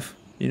different Olaf.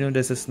 You know,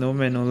 there's a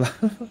snowman Olaf.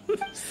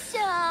 So,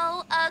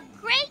 a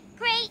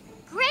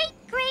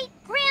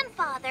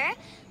great-great-great-great-grandfather,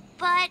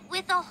 but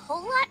with a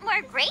whole lot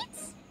more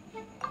greats?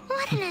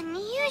 What an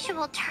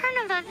unusual turn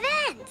of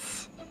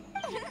events!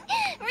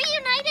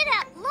 Reunited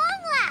at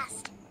long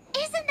last!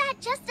 Isn't that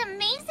just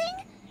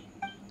amazing?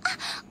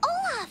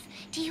 Olaf,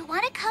 do you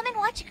want to come and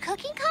watch a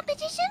cooking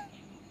competition?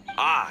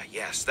 Ah,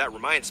 yes, that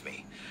reminds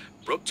me.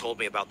 Brooke told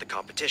me about the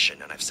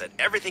competition, and I've set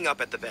everything up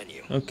at the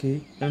venue.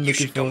 Okay, I'm You looking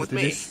should come forward with to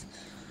me. this.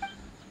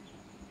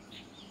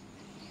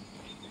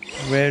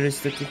 Where is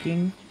the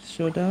cooking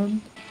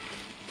showdown?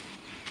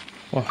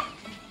 Wow.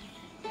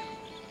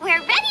 We're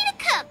ready to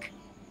cook!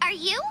 Are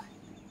you?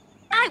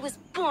 I was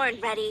born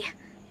ready.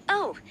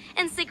 Oh,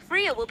 and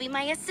Sigfria will be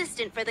my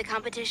assistant for the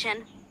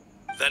competition.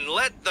 Then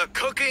let the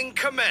cooking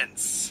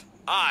commence.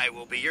 I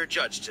will be your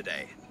judge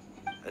today.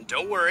 And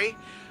don't worry,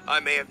 I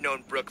may have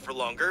known Brooke for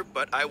longer,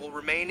 but I will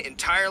remain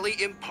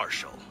entirely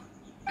impartial.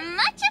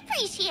 Much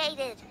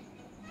appreciated.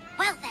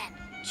 Well then,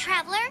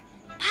 Traveler,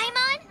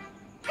 Paimon,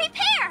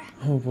 prepare!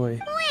 Oh boy.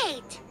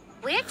 Wait,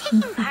 we're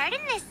taking part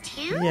in this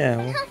too? Yeah.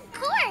 Of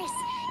course.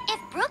 If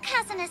Brooke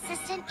has an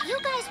assistant, you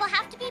guys will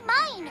have to be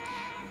mine.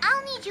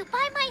 I'll need you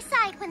by my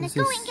side when the This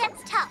is- going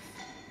gets tough.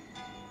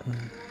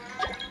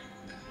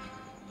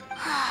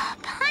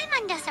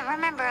 doesn't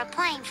remember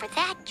applying for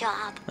that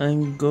job.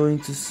 I'm going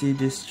to see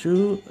this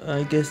through.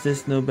 I guess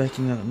there's no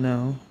backing out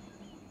now.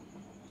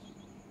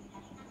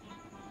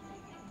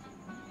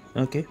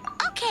 Okay.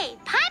 Okay,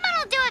 Paimon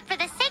will do it for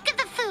the sake of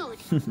the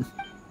food.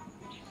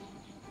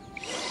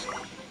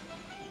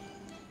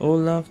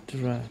 Olaf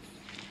Giraffe.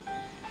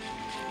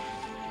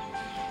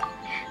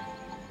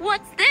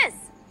 What's this?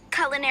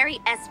 Culinary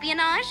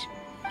espionage?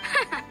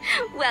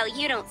 Well,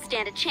 you don't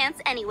stand a chance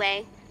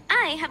anyway.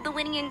 I have the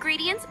winning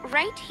ingredients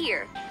right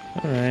here.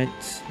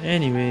 Alright,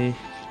 anyway.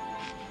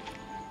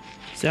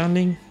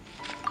 Xiangling.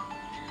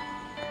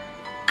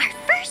 Our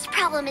first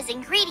problem is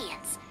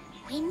ingredients.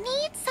 We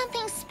need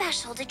something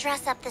special to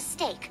dress up the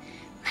steak,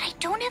 but I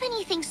don't have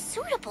anything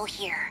suitable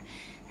here.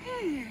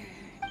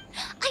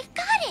 I've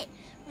got it!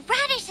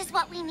 Radish is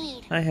what we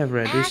need. I have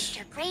radish.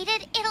 Mashed or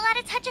grated, it'll add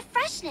a touch of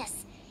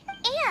freshness.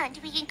 And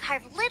we can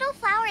carve little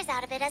flowers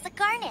out of it as a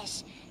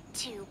garnish.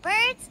 2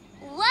 birds,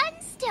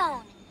 1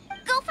 stone.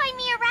 Go find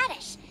me a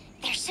radish.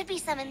 There should be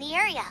some in the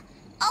area.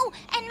 Oh,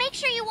 and make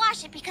sure you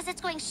wash it because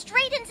it's going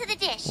straight into the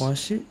dish.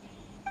 Wash it?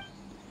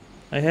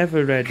 I have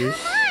a radish.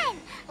 Come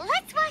on!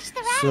 Let's wash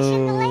the radish in the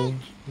So, lake.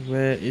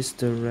 where is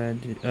the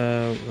radish?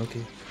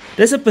 Okay.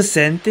 There's a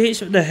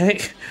percentage? What the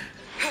heck?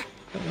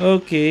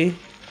 Okay.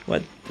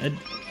 What?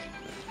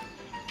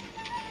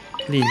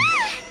 Clean.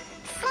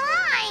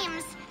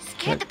 Slimes!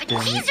 Scared the God damn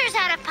it. bejeezers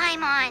out of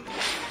Paimon.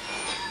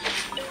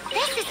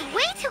 This is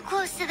way too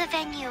close to the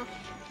venue.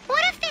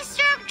 What if they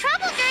stir up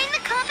trouble during the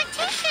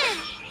competition?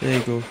 There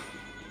you go.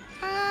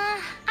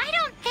 I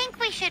don't think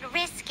we should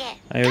risk it.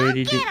 I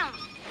already Go get did. 'em.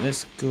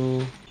 Let's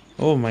go.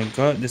 Oh my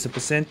god, there's a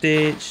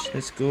percentage.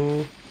 Let's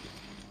go.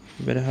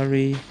 You better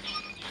hurry.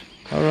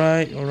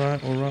 Alright.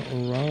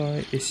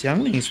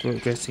 Xiangling is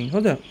progressing.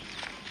 Hold up.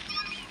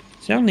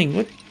 Xiangling,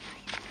 what?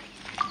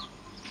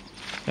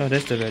 Oh,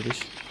 that's the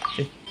radish.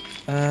 Okay.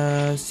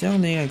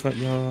 Xiangling, I got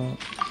your...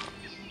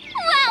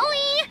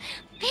 Wowie!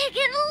 Big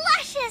and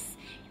luscious!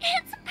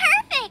 It's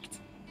perfect!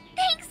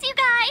 Thanks, you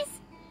guys!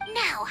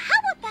 Now,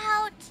 how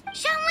about...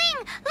 Xiangling,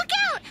 look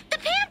out! The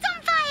pan's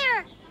on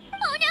fire!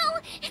 Oh no!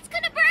 It's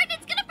gonna burn!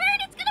 It's gonna burn!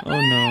 It's gonna burn!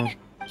 Oh no.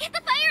 Get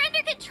the fire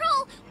under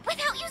control!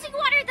 Without using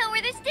water, though,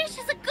 or this dish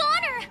is a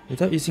goner!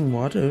 Without using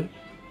water?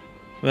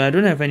 Well, I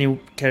don't have any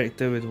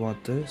character with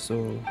water,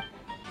 so...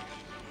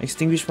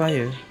 Extinguish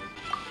fire.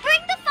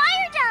 Bring the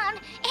fire down!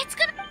 It's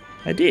gonna...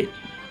 I did.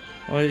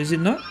 Or is it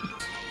not?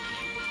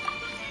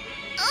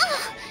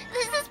 Ugh!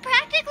 This is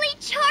practically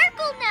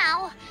charcoal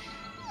now!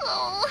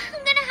 Oh,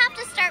 I'm gonna have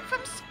to start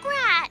from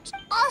scratch.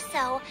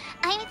 Also,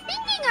 I'm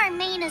thinking our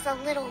main is a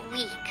little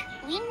weak.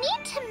 We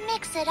need to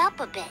mix it up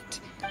a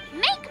bit.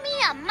 Make me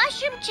a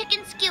mushroom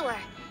chicken skewer.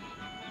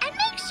 And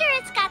make sure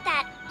it's got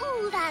that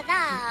ooh la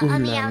la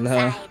on the Ooh la la.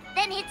 outside.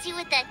 Then hits you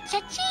with the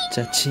cha-ching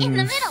Cha-ching. in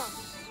the middle.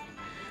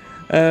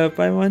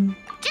 Paimon?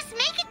 Just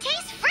make it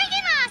taste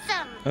friggin'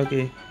 awesome!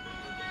 Okay.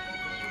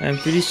 I'm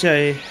pretty sure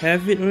I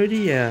have it already,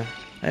 yeah.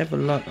 I have a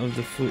lot of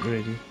the food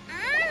already.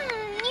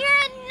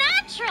 You're a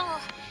natural.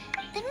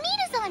 The meat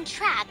is on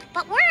track,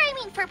 but we're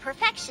aiming for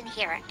perfection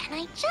here, and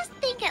I just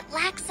think it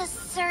lacks a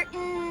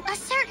certain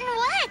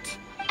what?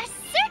 A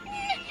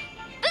certain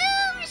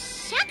boom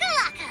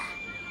shakalaka.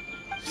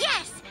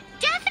 Yes,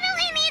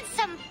 definitely needs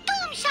some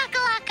boom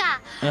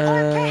shakalaka,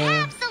 or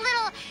perhaps a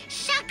little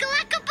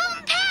shakalaka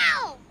boom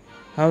pow.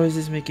 How is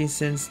this making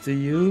sense to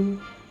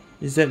you?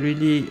 Is that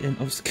really an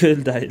obscure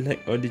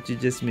dialect, or did you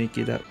just make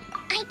it up?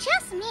 I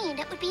just mean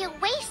it would be a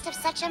waste of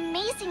such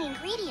amazing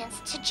ingredients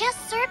to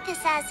just serve this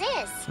as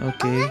is.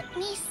 Okay. Let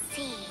me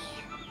see.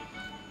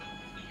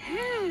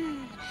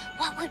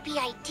 What would be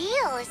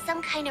ideal is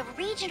some kind of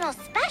regional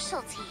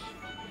specialty.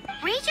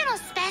 Regional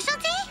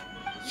specialty?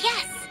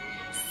 Yes.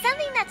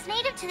 Something that's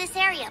native to this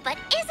area but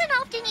isn't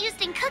often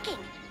used in cooking.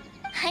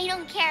 I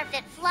don't care if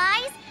it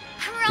flies,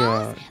 crawls,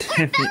 God or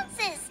damn it.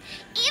 bounces.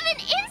 Even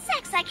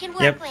insects I can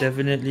work Yep, with.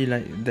 definitely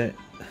like that.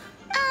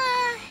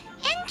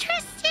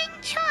 Interesting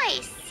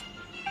choice.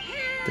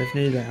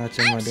 Definitely like I'm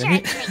Hachama, sure damn I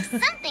it. can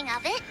make something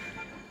of it.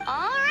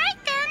 Alright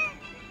then.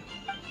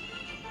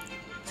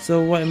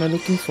 So what am I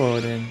looking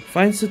for then?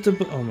 Find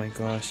suitable... Oh my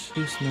gosh.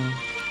 Please no.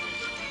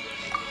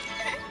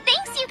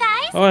 Thanks, you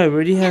guys. Oh, I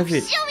already have Now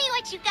it. show me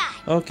what you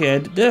got. Okay,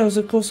 I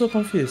was so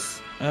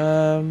confused.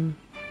 Are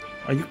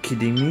you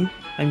kidding me?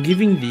 I'm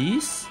giving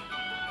these?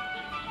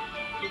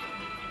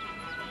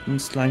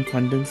 Slime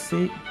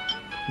condensate,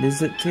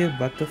 lizard tail,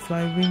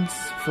 butterfly wings,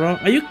 frog.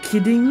 Are you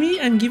kidding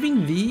me? I'm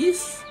giving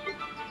these?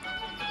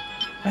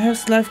 I have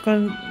slime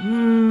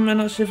I'm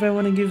not sure if I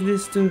want to give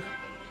this to...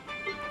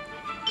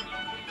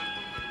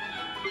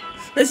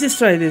 Let's just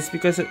try this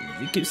because you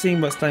keep saying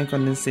about slime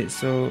condensate,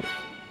 so...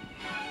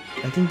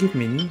 I can give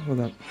mini. Hold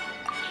up.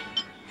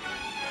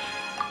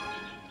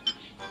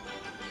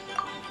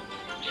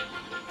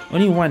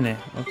 Only one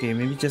Okay,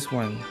 maybe just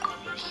one.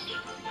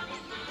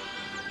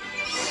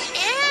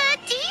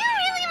 Do you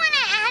really want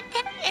to add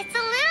them? It's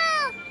a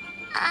little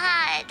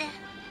odd.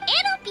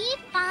 It'll be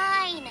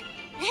fine.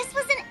 This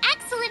was an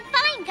excellent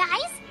find,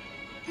 guys.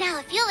 Now,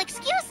 if you'll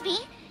excuse me,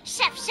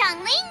 Chef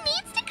Xiangling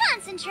needs to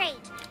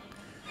concentrate.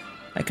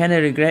 I kind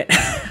of regret.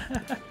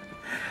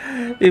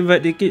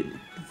 But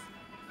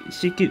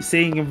she keeps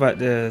saying about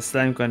the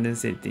slime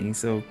condensate thing,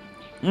 so...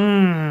 But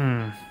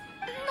I'll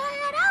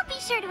be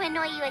sure to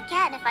annoy you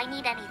again if I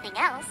need anything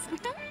else.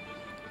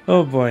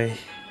 Oh boy.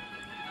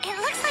 It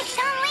looks like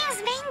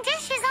Xiangling's main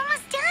dish is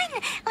almost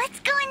done.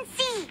 Let's go and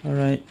see.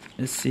 Alright,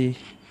 let's see.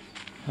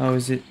 How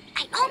is it?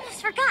 I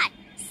almost forgot.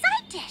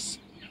 Side dish.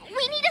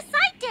 We need a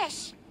side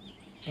dish.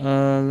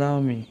 Allow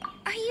me.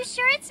 Are you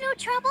sure it's no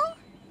trouble?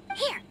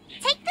 Here,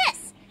 take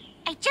this.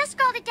 I just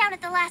scrolled it down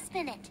at the last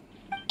minute.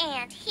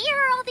 And here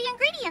are all the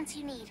ingredients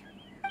you need.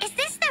 Is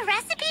this the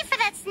recipe for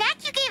that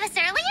snack you gave us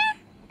earlier?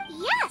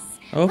 Yes.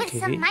 Okay. With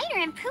some minor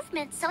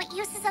improvements so it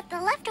uses up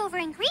the leftover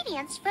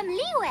ingredients from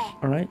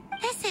Liyue. Alright.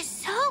 This is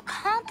so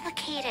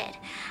complicated.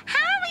 How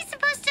are we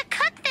supposed to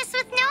cook this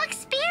with no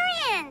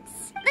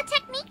experience? The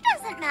technique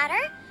doesn't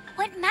matter.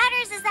 What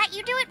matters is that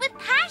you do it with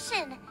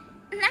passion.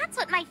 That's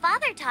what my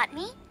father taught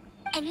me.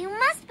 And you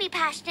must be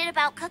passionate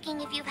about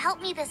cooking if you've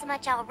helped me this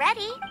much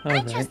already.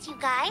 I trust you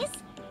guys.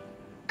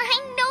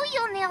 I know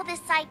you'll nail this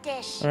side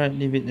dish. Alright,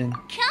 leave it then.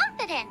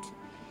 Confident.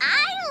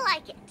 I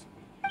like it.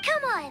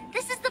 Come on,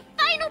 this is the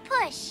final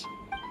push.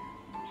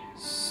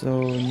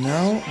 So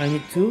now I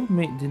need to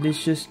make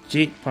delicious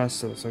jade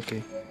parcels.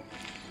 Okay.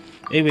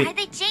 Hey, wait. Are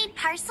the jade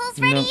parcels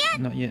ready yet?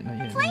 Not yet.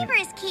 Flavor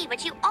is key,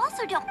 but you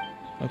also don't...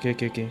 Okay.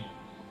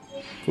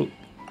 Cool.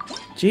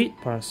 Jade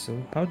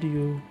parcel. How do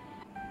you...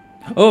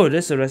 Oh,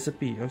 that's a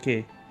recipe.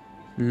 Okay.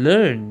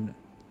 Learn.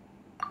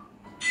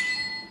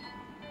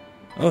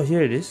 Oh,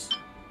 here it is.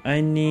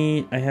 I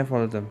have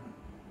all of them.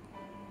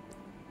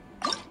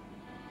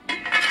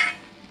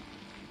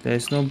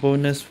 There's no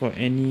bonus for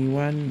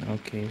anyone.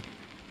 Okay.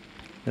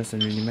 Doesn't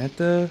really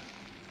matter.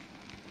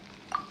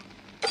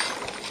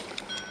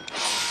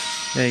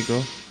 There you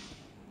go.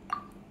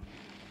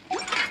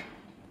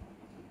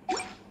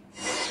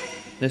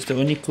 That's the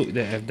only cook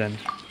that I've done.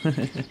 They're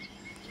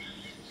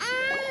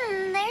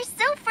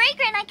so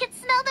fragrant I could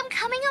smell them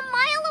coming a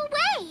mile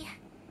away.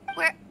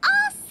 We're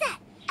all set.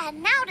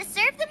 And now to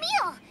serve the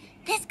meal.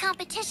 This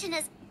competition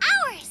is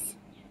ours.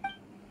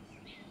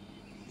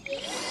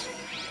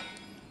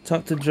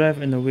 Talk to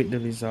drive and await the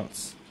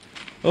results.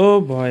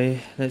 Oh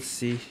boy, let's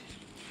see.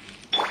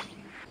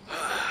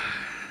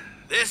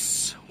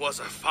 This was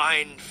a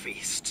fine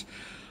feast.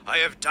 I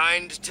have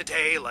dined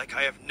today like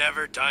I have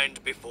never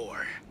dined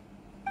before.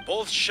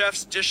 Both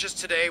chefs' dishes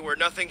today were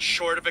nothing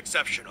short of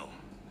exceptional.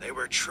 They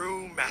were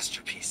true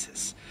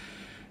masterpieces.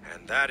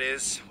 And that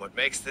is what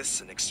makes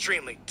this an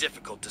extremely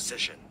difficult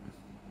decision.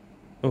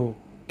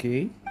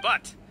 Okay.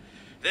 But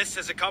this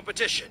is a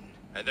competition,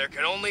 and there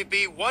can only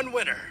be one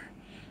winner.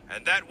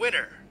 And that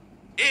winner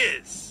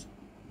is...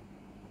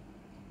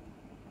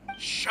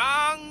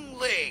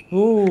 Xiangling!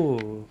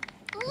 Oh,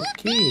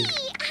 okay.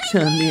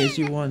 Xiangling as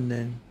you won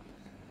then.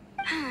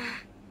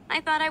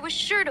 I thought I was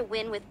sure to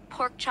win with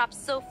pork chops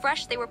so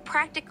fresh they were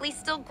practically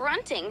still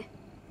grunting.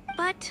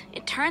 But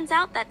it turns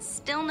out that's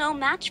still no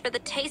match for the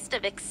taste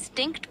of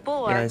extinct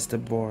boar. Yeah, it's the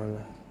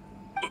boar.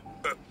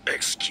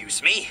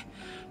 Excuse me?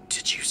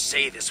 Did you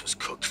say this was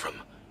cooked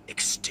from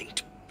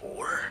extinct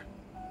boar?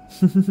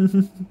 Yep,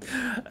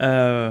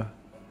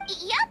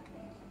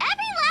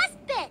 every last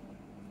bit.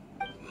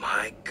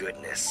 My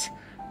goodness.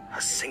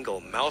 A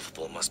single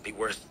mouthful must be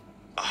worth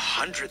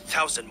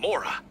 100,000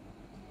 mora.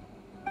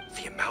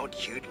 The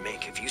amount you'd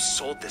make if you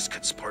sold this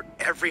could support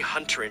every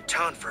hunter in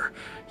town for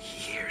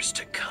years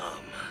to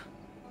come.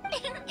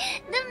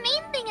 The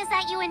main thing is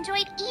that you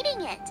enjoyed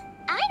eating it.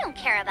 I don't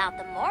care about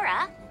the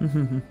mora.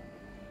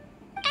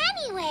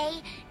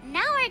 Anyway,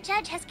 now our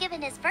judge has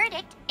given his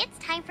verdict. It's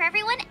time for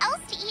everyone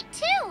else to eat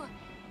too.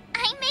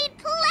 I made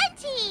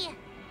plenty.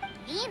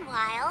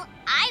 Meanwhile,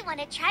 I want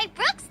to try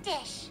Brooke's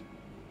dish.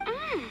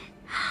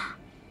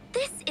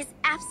 This is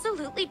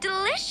absolutely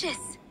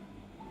delicious.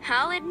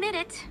 I'll admit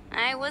it,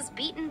 I was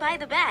beaten by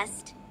the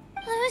best.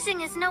 Losing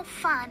is no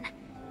fun,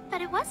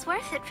 but it was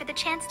worth it for the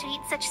chance to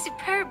eat such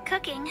superb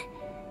cooking.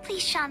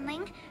 Please,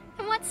 Xiangling,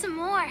 I want some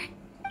more.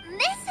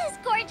 This is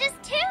gorgeous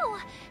too!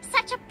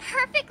 Such a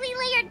perfectly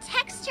layered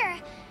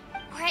texture.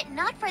 Were it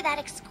not for that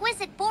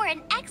exquisite boar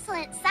and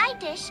excellent side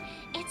dish,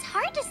 it's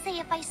hard to say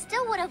if I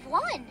still would have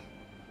won.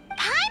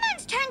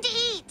 Paimon's turn to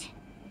eat!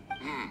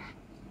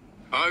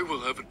 I will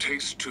have a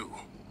taste too.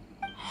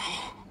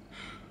 Oh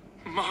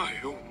my.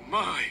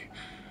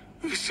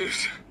 This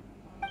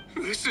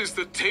is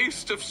the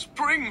taste of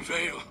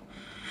Springvale.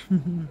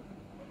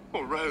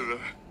 Or rather,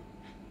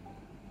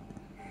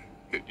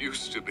 it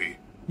used to be.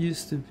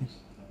 This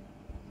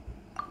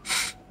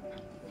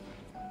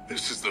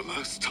is the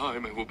last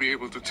time I will be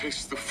able to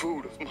taste the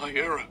food of my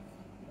era.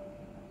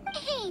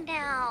 Hey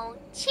now,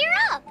 cheer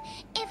up.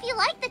 If you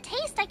like the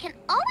taste, I can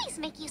always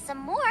make you some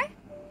more.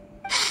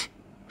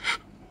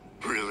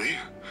 Really?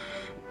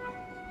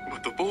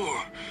 But the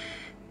boar,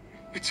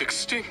 it's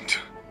extinct.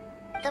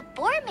 The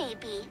boar may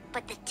be,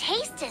 but the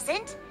taste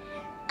isn't.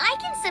 I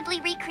can simply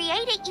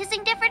recreate it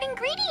using different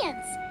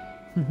ingredients.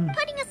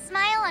 Putting a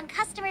smile on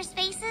customers'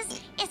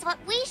 faces is what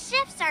we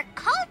chefs are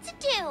called to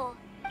do.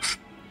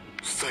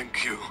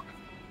 Thank you.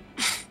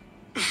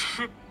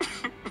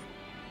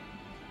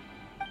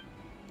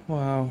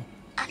 Wow.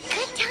 A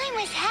good time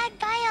was had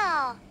by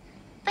all.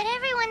 But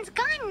everyone's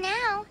gone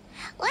now.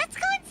 Let's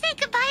go and say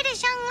goodbye to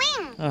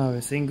Xiangling. Oh,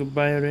 we're saying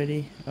goodbye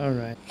already?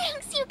 Alright.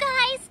 Thanks, you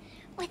guys.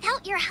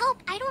 Without your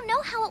help, I don't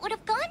know how it would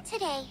have gone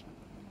today.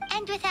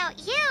 And without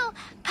you,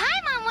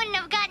 Paimon wouldn't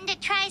have gotten to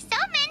try so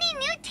many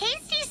new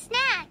tasty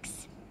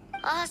snacks.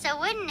 Also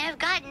wouldn't have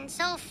gotten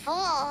so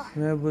full.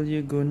 Where will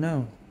you go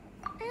now?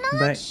 Not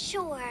Back.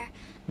 sure.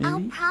 Maybe?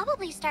 I'll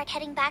probably start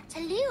heading back to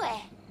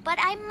Liyue, but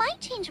I might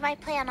change my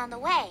plan on the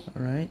way.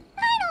 Alright.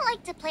 I don't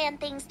like to plan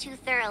things too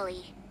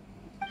thoroughly.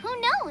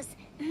 Who knows?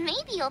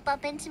 Maybe you'll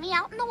bump into me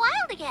out in the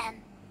wild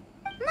again.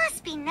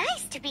 Must be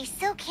nice to be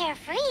so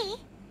carefree.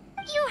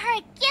 You are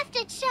a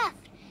gifted chef.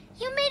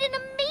 You made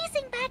an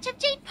amazing batch of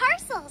jade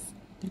parcels.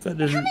 You got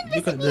the Come and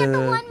visit me at the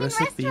One Min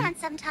recipe. restaurant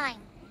sometime.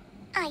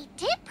 I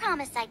did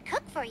promise I'd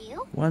cook for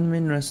you. One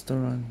Min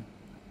restaurant.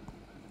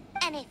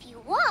 And if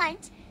you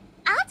want,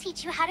 I'll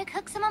teach you how to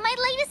cook some of my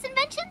latest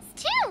inventions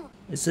too.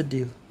 It's a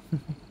deal.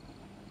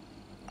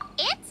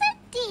 It's a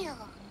deal.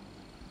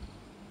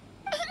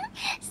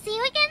 See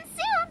you again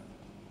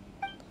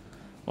soon.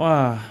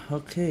 Wow,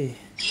 okay.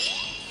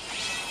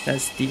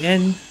 That's the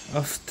end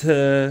of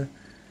the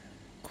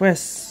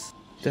quest.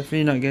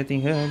 Definitely not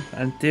getting her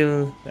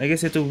until I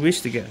guess you have to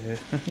wish to get her.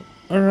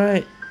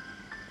 Alright.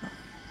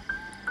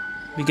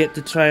 We get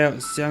to try out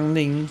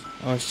Xiangling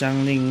or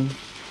Xiangling.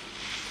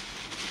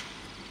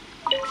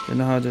 Don't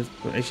know how to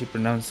actually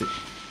pronounce it.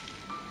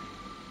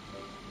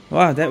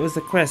 Wow, that was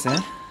the quest,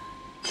 eh?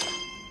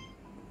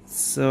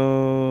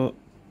 So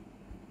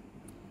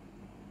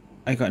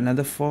I got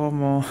another 4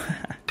 more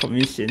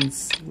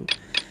commissions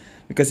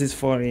because it's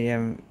 4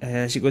 AM.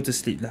 I should go to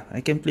sleep lah. I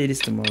can play this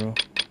tomorrow.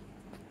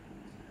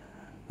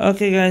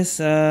 Okay guys,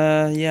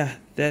 yeah,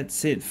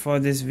 that's it for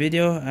this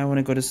video. I want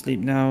to go to sleep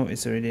now.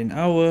 It's already an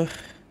hour.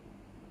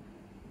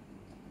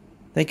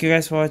 Thank you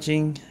guys for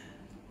watching.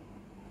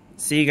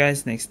 See you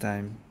guys next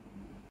time.